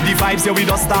steam up the vibes, yeah, we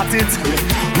just start it.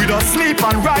 We just sleep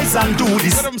and rise and do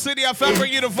this. Rhythmcityfm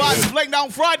bring you the vibes, playing down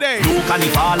Friday. No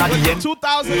carnival at the end.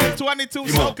 2022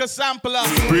 Soca sampler.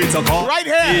 God. Right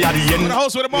here. At the end. The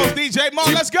host with the most, DJ Mo.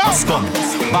 Let's go. Must come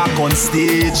back on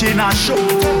stage in a show.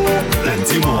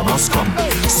 Plenty more must come.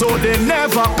 So they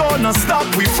never gonna stop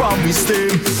we from we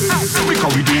steam.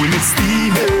 Because we doing it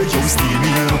steamy, you steamy,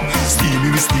 you know.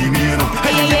 Steamy, you know.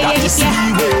 Hey, that you see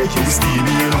where you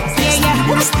steamy, you know.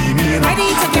 Steamy, you know. Ready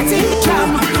to get in the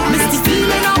drum. Misty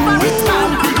feeling of a rhythm.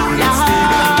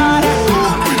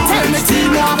 Tell me,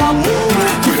 team,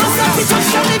 first up we touch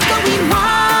down, it going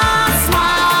mass.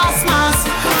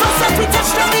 First up we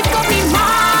touch down, it going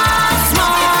mass.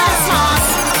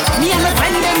 Me and my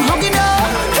friend them hugging up.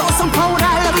 Throw some powder,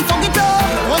 let me fog it up.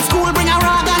 Old school, bring a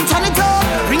rag and turn it up.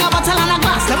 Bring a bottle and a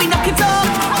glass, let me knock it up.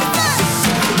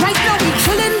 Right now we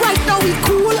chillin', right now we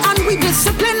cool and we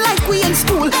discipline like we in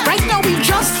school. Right now we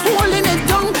just holding it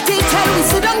down. They tell we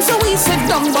sit down, so we sit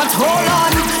down. But hold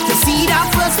on, you see that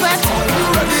first bet?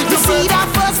 You see that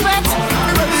first bet?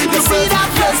 You see that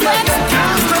first bet?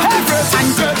 And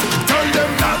tell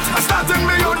them that I'm starting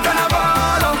me own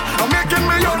carnival. I'm making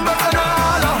me own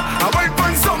bacchanal. I wait for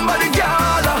somebody,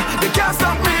 girl. They can't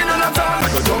stop me none at all. I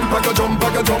go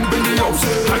jump in the house.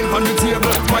 Climb on the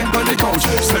table, climb on the couch.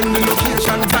 Send the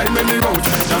location, time in the road.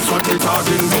 That's what we're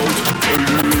talking about.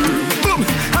 Boom,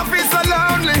 I feel so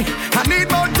lonely. I need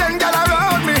more 10 girl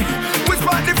around me.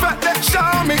 Whisper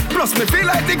Trust me, feel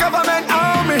like the government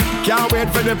army. Can't wait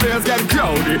for the place get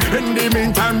crowded. In the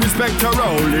meantime, respect your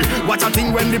rowley. Watch a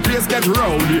thing when the place get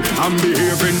rowdy. I'm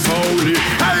behaving foully.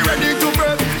 Are you ready to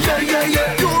bet? Yeah, yeah,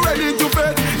 yeah. You ready to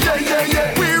bet? Yeah, yeah,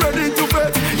 yeah. We ready to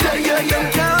bet? Yeah, yeah,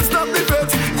 yeah. Can't stop the bet?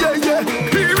 Yeah, yeah.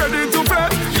 He ready to bet?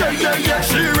 Yeah, yeah, yeah.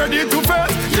 She ready to bet?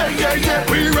 Yeah, yeah, yeah.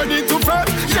 We ready to bet?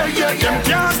 Yeah, yeah, yeah.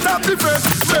 Can't stop the bet.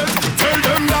 Tell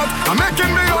them that I'm making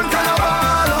my own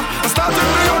carnival. I'm starting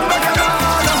my own bacchanal.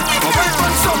 I'm waiting for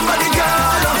somebody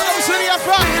gala.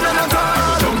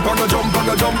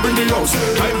 Jump in the house,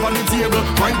 climb on the table,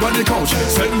 climb on the couch,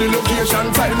 send the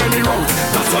location, time any route.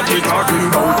 That's what we're talking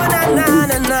about. Oh, na na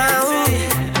na na.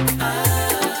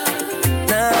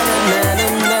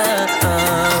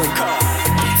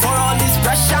 For all this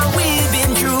pressure we've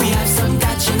been through, we have some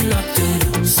catching up to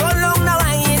do. So long now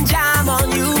I ain't jam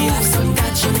on you. We have some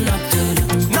catching up to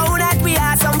do. Know that we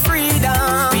have some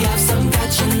freedom. We have some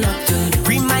catching up to do.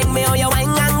 Remind me how you wine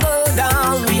and go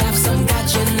down. We have some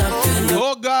catching up to do.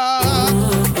 Oh God.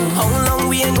 How long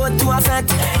we ain't go to a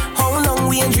fete? How long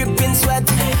we ain't dripping sweat?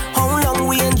 How long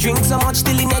we ain't drink so much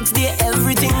till the next day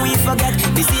everything we forget?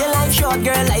 This year life short,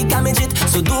 girl, like a midget.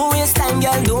 So don't waste time,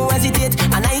 girl, don't hesitate.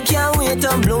 And I can't wait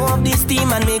to blow up this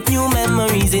steam and make new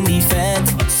memories in the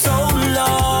fete. So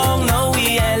long, now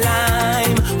we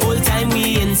alive. Whole time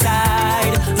we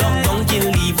inside. Lockdown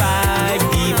kill the vibe,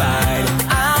 the vibe.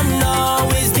 And now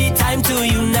is the time to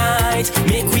unite.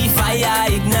 Make we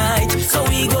fire ignite. So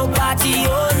we go party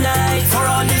all night. For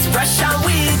all this pressure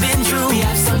we've been through, we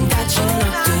have some catching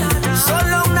up to do. So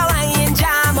long now I ain't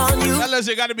jam on you. Fellas,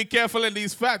 you gotta be careful in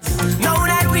these fats. Know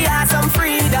that we have some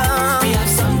freedom. We have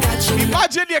some catching up.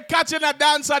 Imagine you're catching a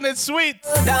dance and it's sweet.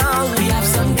 Down. We have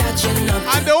some catching up.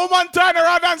 And the woman turn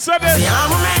around and said this.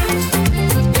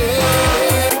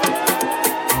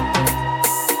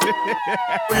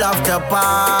 Love the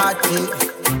party.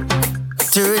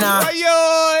 Turn up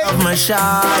of my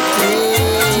shawty.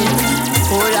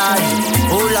 Who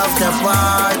love the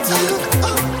party?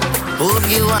 Who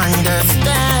you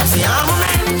understand? See, I'm a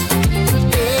man.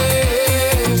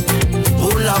 Who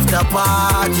love the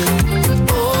party?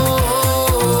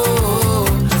 Oh,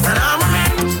 and I'm a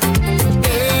man.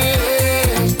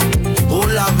 Who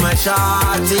love my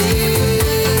shawty?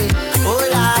 Oh,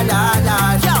 la, la, la.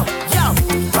 Yo,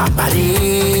 family.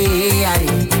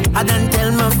 I done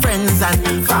tell my friends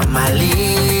and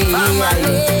family.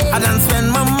 I done spend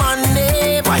my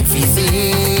money. Wifey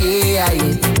say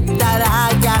that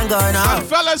I can't go now. And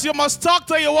fellas, you must talk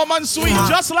to your woman sweet,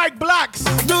 just like blacks.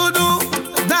 Doo-doo,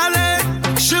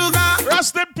 darling, sugar.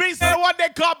 Rest in peace to the one they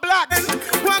call blacks.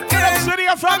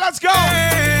 Rhythmcityfm, let's go.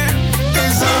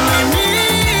 It's only me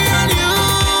and you,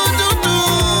 doo-doo.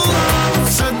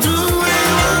 So do what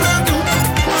you wanna do.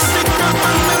 Stick up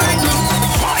on me like you.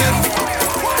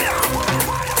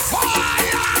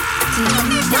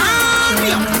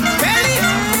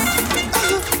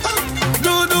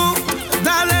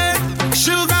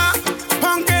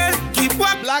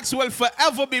 Blacks will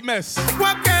forever be missed.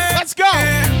 Okay. Let's go.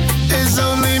 It's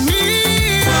only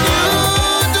me and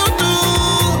you, do.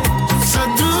 So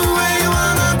do what you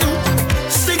wanna do.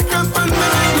 Stick up on me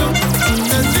like you.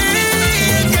 The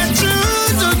day get you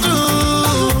to do.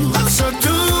 So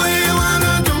do what you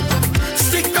wanna do.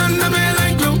 Stick on me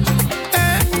like you.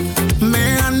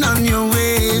 Man on your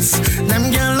waist. Them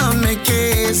girl on my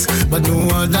case. But no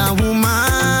other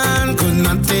woman could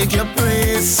not take your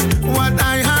place. What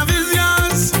I have is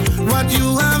yours. What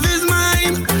you have is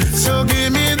mine. So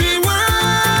give me the wine.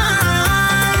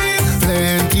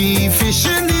 Plenty fish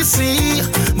in the sea,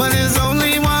 but there's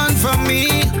only one for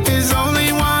me. There's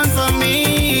only one for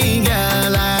me,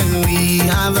 girl. And we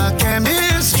have a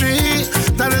chemistry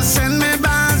that'll send me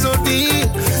Bazodi.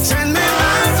 Send me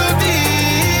Bazodi.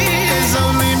 It's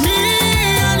only me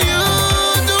and you,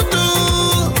 do.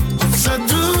 So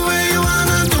do what you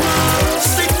wanna do.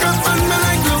 Stick up on me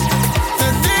like glue. The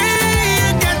day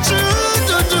I get you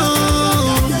to do.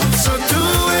 So do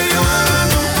what you wanna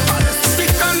do.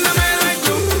 Stick on me like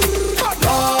glue.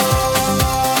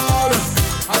 Lord,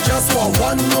 I just want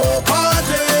one more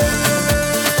party.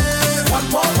 One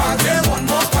more party, one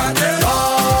more party.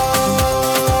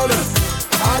 Lord,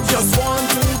 I just want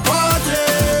to party.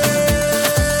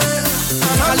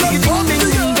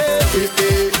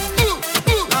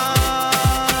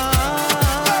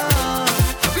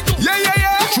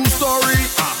 Yeah. True story.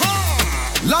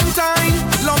 Long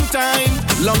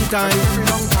time.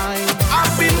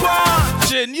 I've been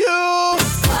watching you.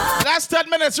 Last 10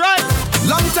 minutes, right?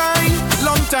 Long time.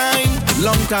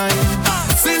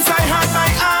 Since I had my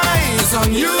eyes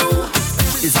on you.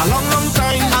 It's a long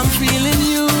time. I'm feeling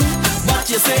you, but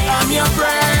you say I'm your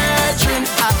brethren.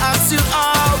 I ask you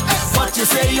out. but you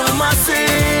say you're my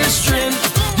sister.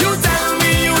 You tell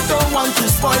me you don't want to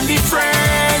spoil the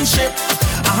friendship.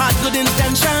 I had good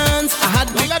intentions. I had.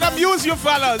 Let them use you,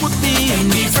 fellas. Put me in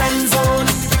the friend zone.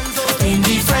 In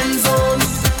the friend zone.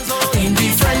 In the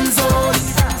friend zone.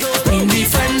 In the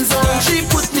friend zone. She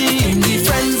put me in the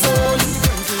friend zone.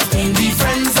 In the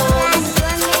friend zone.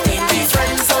 In the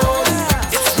friend zone.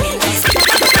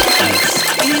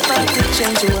 If I could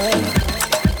change the world,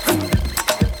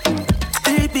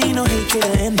 there'd be no hatred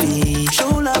or envy. Show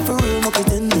love for real, no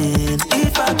pretending.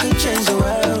 If I could change the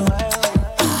world,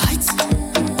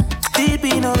 there'd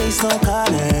be no race, no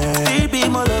color. There'd be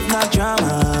more love, not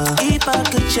drama. If I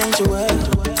could change the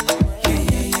world,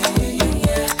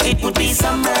 it would be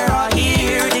somewhere out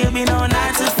here. There'd be no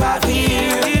 9 to 5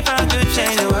 here. If I could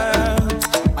change the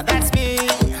world, but that's me.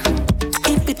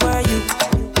 If it were you,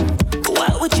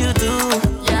 what would you do?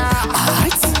 Yeah,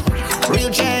 alright.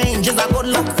 Real change is a good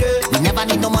look. We never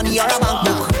need no money or a bank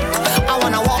book. I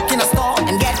wanna walk in a store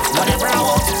and get whatever I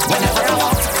want, whenever I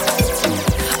want.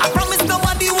 I promise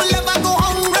nobody will ever go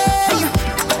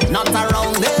hungry. Not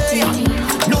around there.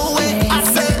 No way. I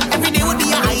say every day would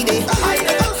be a high day.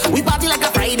 We party like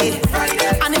a Friday.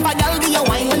 And if a girl give you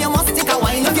wine, well you must take a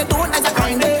wine. If you don't, it's a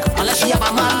crime day. Unless she have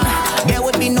a man, there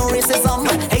would be no racism,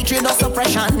 hatred or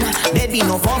suppression. There'd be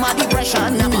no form of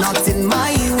depression. I'm not in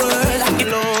my world.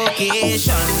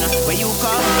 Location where you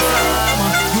come from,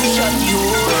 you shut the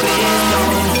whole place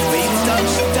down. Where you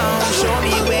touch down, show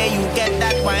me where you get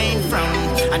that wine from.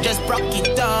 I just broke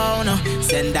it down.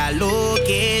 Send that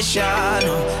location.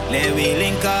 Let me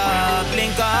link up,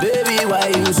 link up. Baby, why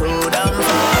you so damn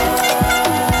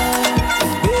far?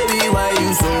 Baby, why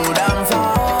you so damn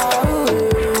far?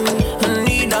 I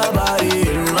need nobody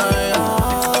in my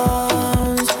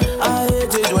arms. I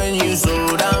hate it when you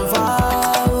so damn far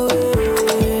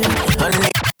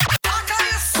away.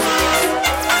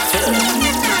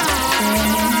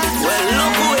 Well,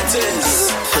 look who it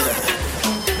is.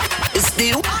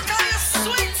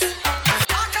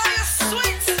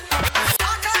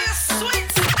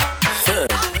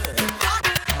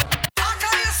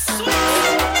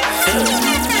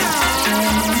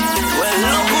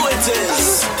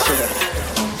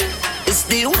 It's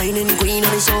the whining queen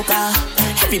of the soca.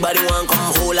 Everybody want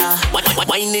come hold her.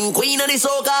 Whining queen of the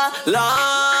soca.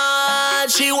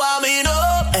 Lord, she want me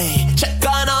up. Hey, check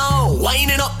her now.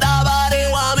 Whining up that body,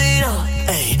 want me now.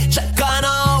 Hey, check her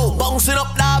now. Bouncing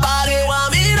up that body,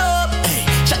 want me up. Hey,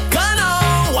 check her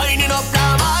now. Whining up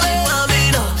that body, want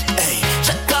me now. Hey,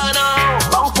 check her now.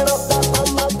 Bouncing up that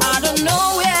body. I don't know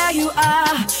where you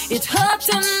are. It hurts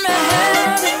in my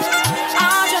head.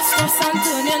 I just saw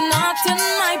something you're not in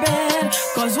my bed.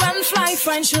 Cause when fly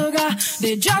find sugar,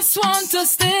 they just want to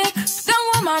stick. The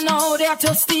woman know they're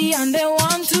thirsty and they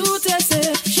want to taste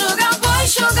it. Sugar boy,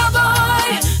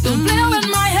 don't play with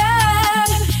my head.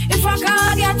 If I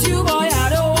can't get you, boy, I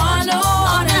don't want no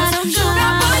one else.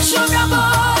 Sugar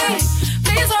boy,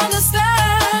 please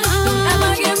understand. Don't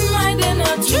ever give my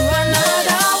dinner to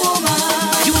another woman.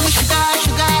 You want sugar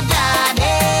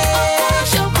daddy. Of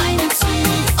course you're fine and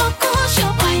sweet. Of course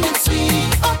you're fine and sweet.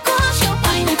 Of course you're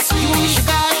fine and sweet. You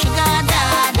want sugar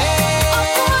daddy. Of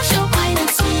course you're fine and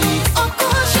sweet. Of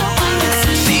course you're fine and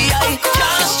sweet. See, I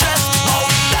can't stress out.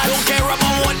 I don't care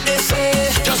about what they say.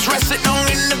 Just rest it down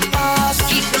in the past.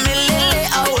 Keep the millie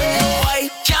away. I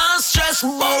can't stress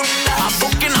about that. I'm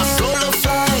booking a solo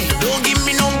flight. Don't give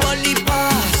me nobody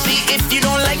pass. See, if you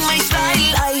don't like my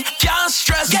style, I can't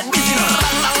stress. Get busy now.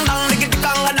 Dang, dang, dang, nigga, the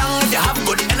ganga, dang. If you have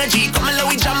good energy, come and let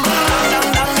we jump. Dang, dang,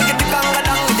 dang, nigga, the ganga,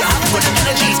 dang. If you have good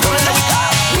energy, come and let we go.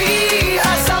 We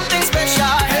have something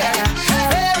special here.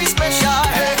 Very special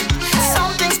here.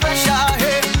 Something special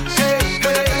here.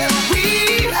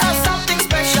 We have something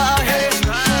special here.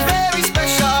 Very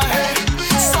special here.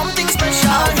 Something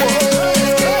special here.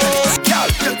 Girl,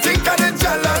 you think I'm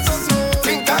jealous?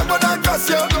 Think I would have cuss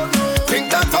you? Think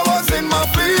that I was in my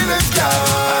feelings,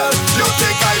 girl? You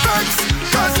think I vex?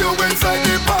 Cause you inside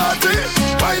the party,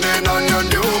 whining on your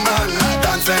new man,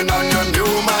 dancing on your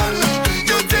new man.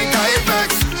 You think I vex?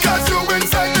 Cause you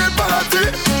inside the party,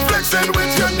 flexing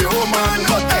with your new man.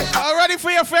 But hey, All ready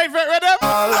for your favorite rhythm?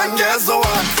 and guess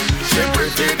what? She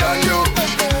pretty than you,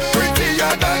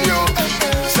 prettier than you,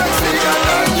 sexier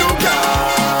than you,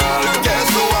 girl.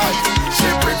 Guess what? She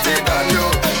pretty than you,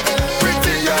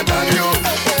 prettier than you,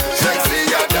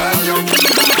 sexier than you.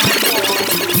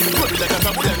 Run it like a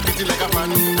taboo, then beat it like a man.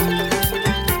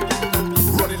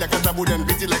 Run it like a taboo, then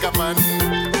beat it like a man.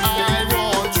 I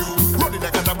want you. Run it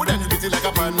like a taboo, then you beat it like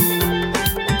a man.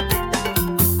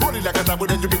 Run it like a taboo,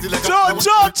 then you beat it like a man.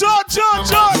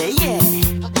 John. Yeah.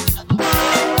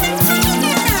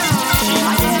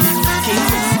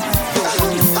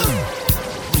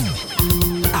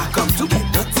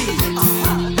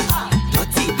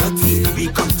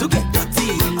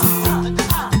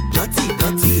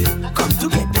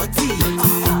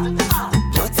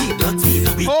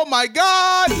 my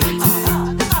God.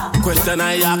 Question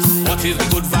I ask, what is the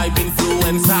good vibe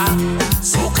influencer?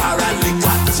 Soca and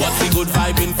liquor. What's the good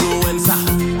vibe influencer?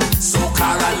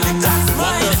 Soca and liquor.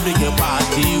 What does make your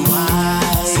party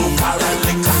wild? Soca and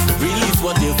liquor. Release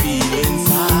what you feel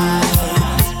inside.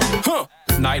 Huh.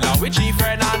 Nyla with she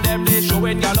friend and them they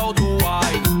showing y'all how to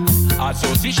wine. As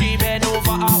you see she bend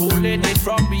over and holding it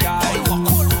from behind.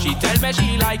 She tell me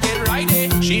she like it right there.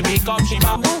 She become she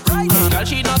bamboo right there. Girl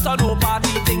she not on no party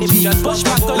thing. She just push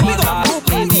back on me bamboo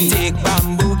baby. Take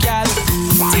bamboo girl.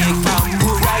 Take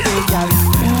bamboo right there girl.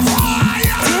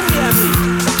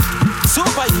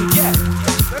 Super you get.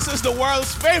 This is the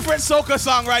world's favorite soca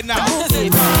song right now. Push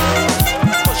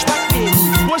back baby.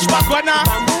 Push back right now.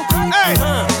 Hey.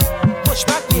 Push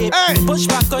back baby. Hey. Push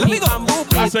back on me bamboo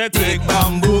baby. I said take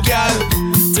bamboo girl.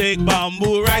 Take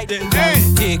bamboo right there. Hey.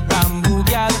 Take bamboo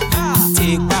girl.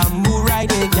 Take bamboo right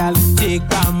there girl. Take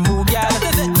bamboo girl.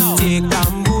 Take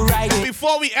bamboo right there.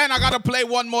 Before we end, I gotta play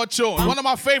one more tune. One of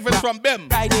my favorites from Bim.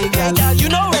 Right there girl. You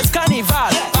know it's carnival.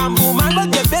 Bamboo man,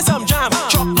 but give me some jam.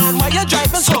 Truck man, why you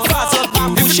driving so fast?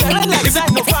 Bamboo sharing like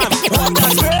that no fam. Water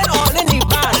spraying all in the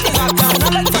van. I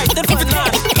like fighting for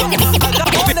none. I got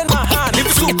one in my hand.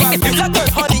 Super, it's a good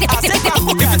honey. I say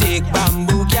bamboo girl. Take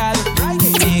bamboo girl.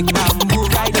 Take bamboo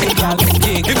right there girl.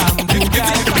 Take bamboo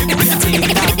girl.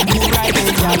 Take bamboo right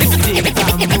there girl. Take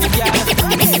bamboo girl.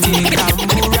 Take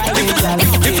bamboo right there girl.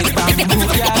 Take bamboo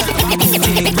girl.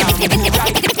 Take bamboo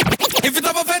right. If it's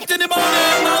have a fete in the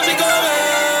morning, I'll be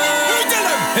going.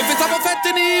 If it's have a fete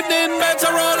in the evening,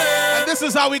 better roll it. And this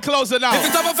is how we close it out. If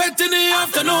it's have a fete in the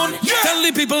afternoon, tell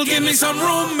the people give me some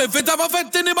room. If it's have a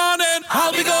fete in the morning,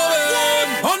 I'll be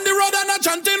going. On the road and a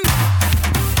chanting.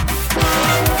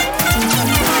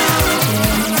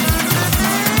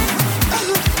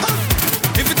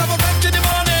 If it's have a fete in the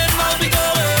morning, I'll be going.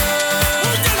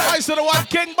 Nice to the one,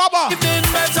 King Baba. Evening,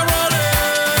 better roll it.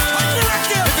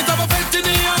 If it's have a fete in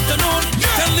the afternoon,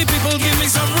 tell the people give me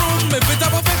some room. If it's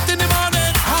have a fete in the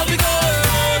morning, I'll be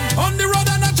going. On the road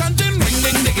and a chanting. Ring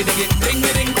ding diggy diggy, ding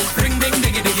ding, ring ding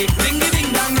diggy diggy, ding ding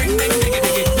dong, ring ding diggy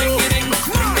diggy, ding ding,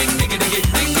 ring ding diggy diggy,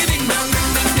 ding ding dong,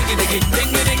 ring ding diggy diggy,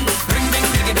 ding ding, ring ding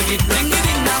diggy diggy, ding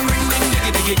ding dong, ring ding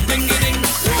diggy diggy, ding ding,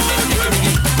 ring ding diggy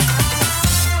diggy.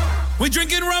 We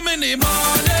drinking rum in the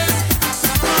morning.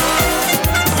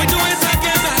 We do it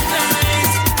again at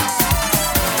night.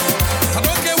 I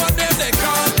don't care what them they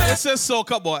call me. This is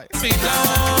Soca Boy. Me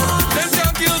down, them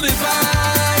can't kill the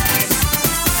vibe.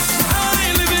 I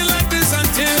ain't living like this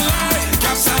until I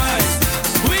capsize.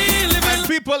 We living.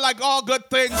 People like all good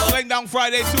things. Playing down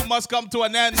Friday 2 must come to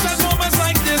an end. Some moments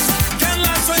like this can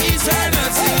last for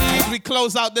eternity. We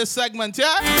close out this segment,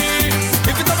 yeah?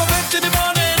 If it's up a fete in the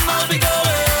morning, I'll be going.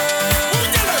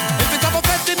 If it's up a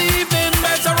fete in the evening,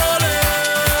 better roll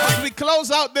it. We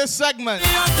close out this segment. In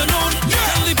the afternoon,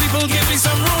 tell the people give me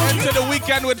some room. Into the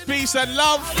weekend with peace and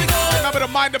love. Remember to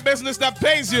mind the business that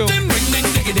pays you. Ring ding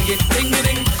diggy diggy, ding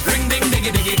ding, ring ding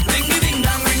diggy diggy, ding ding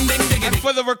dong, ring ding diggy. And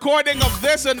for the recording of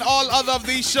this and all other of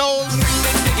these shows,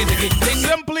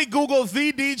 simply Google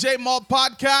The DJ Mall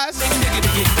Podcast.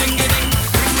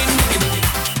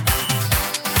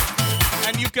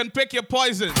 And you can pick your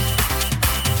poison.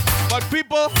 But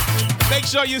people, make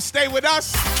sure you stay with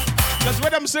us. Because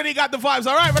Rhythm City got the vibes.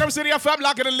 All right, Rhythm City FM,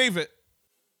 lock it and leave it.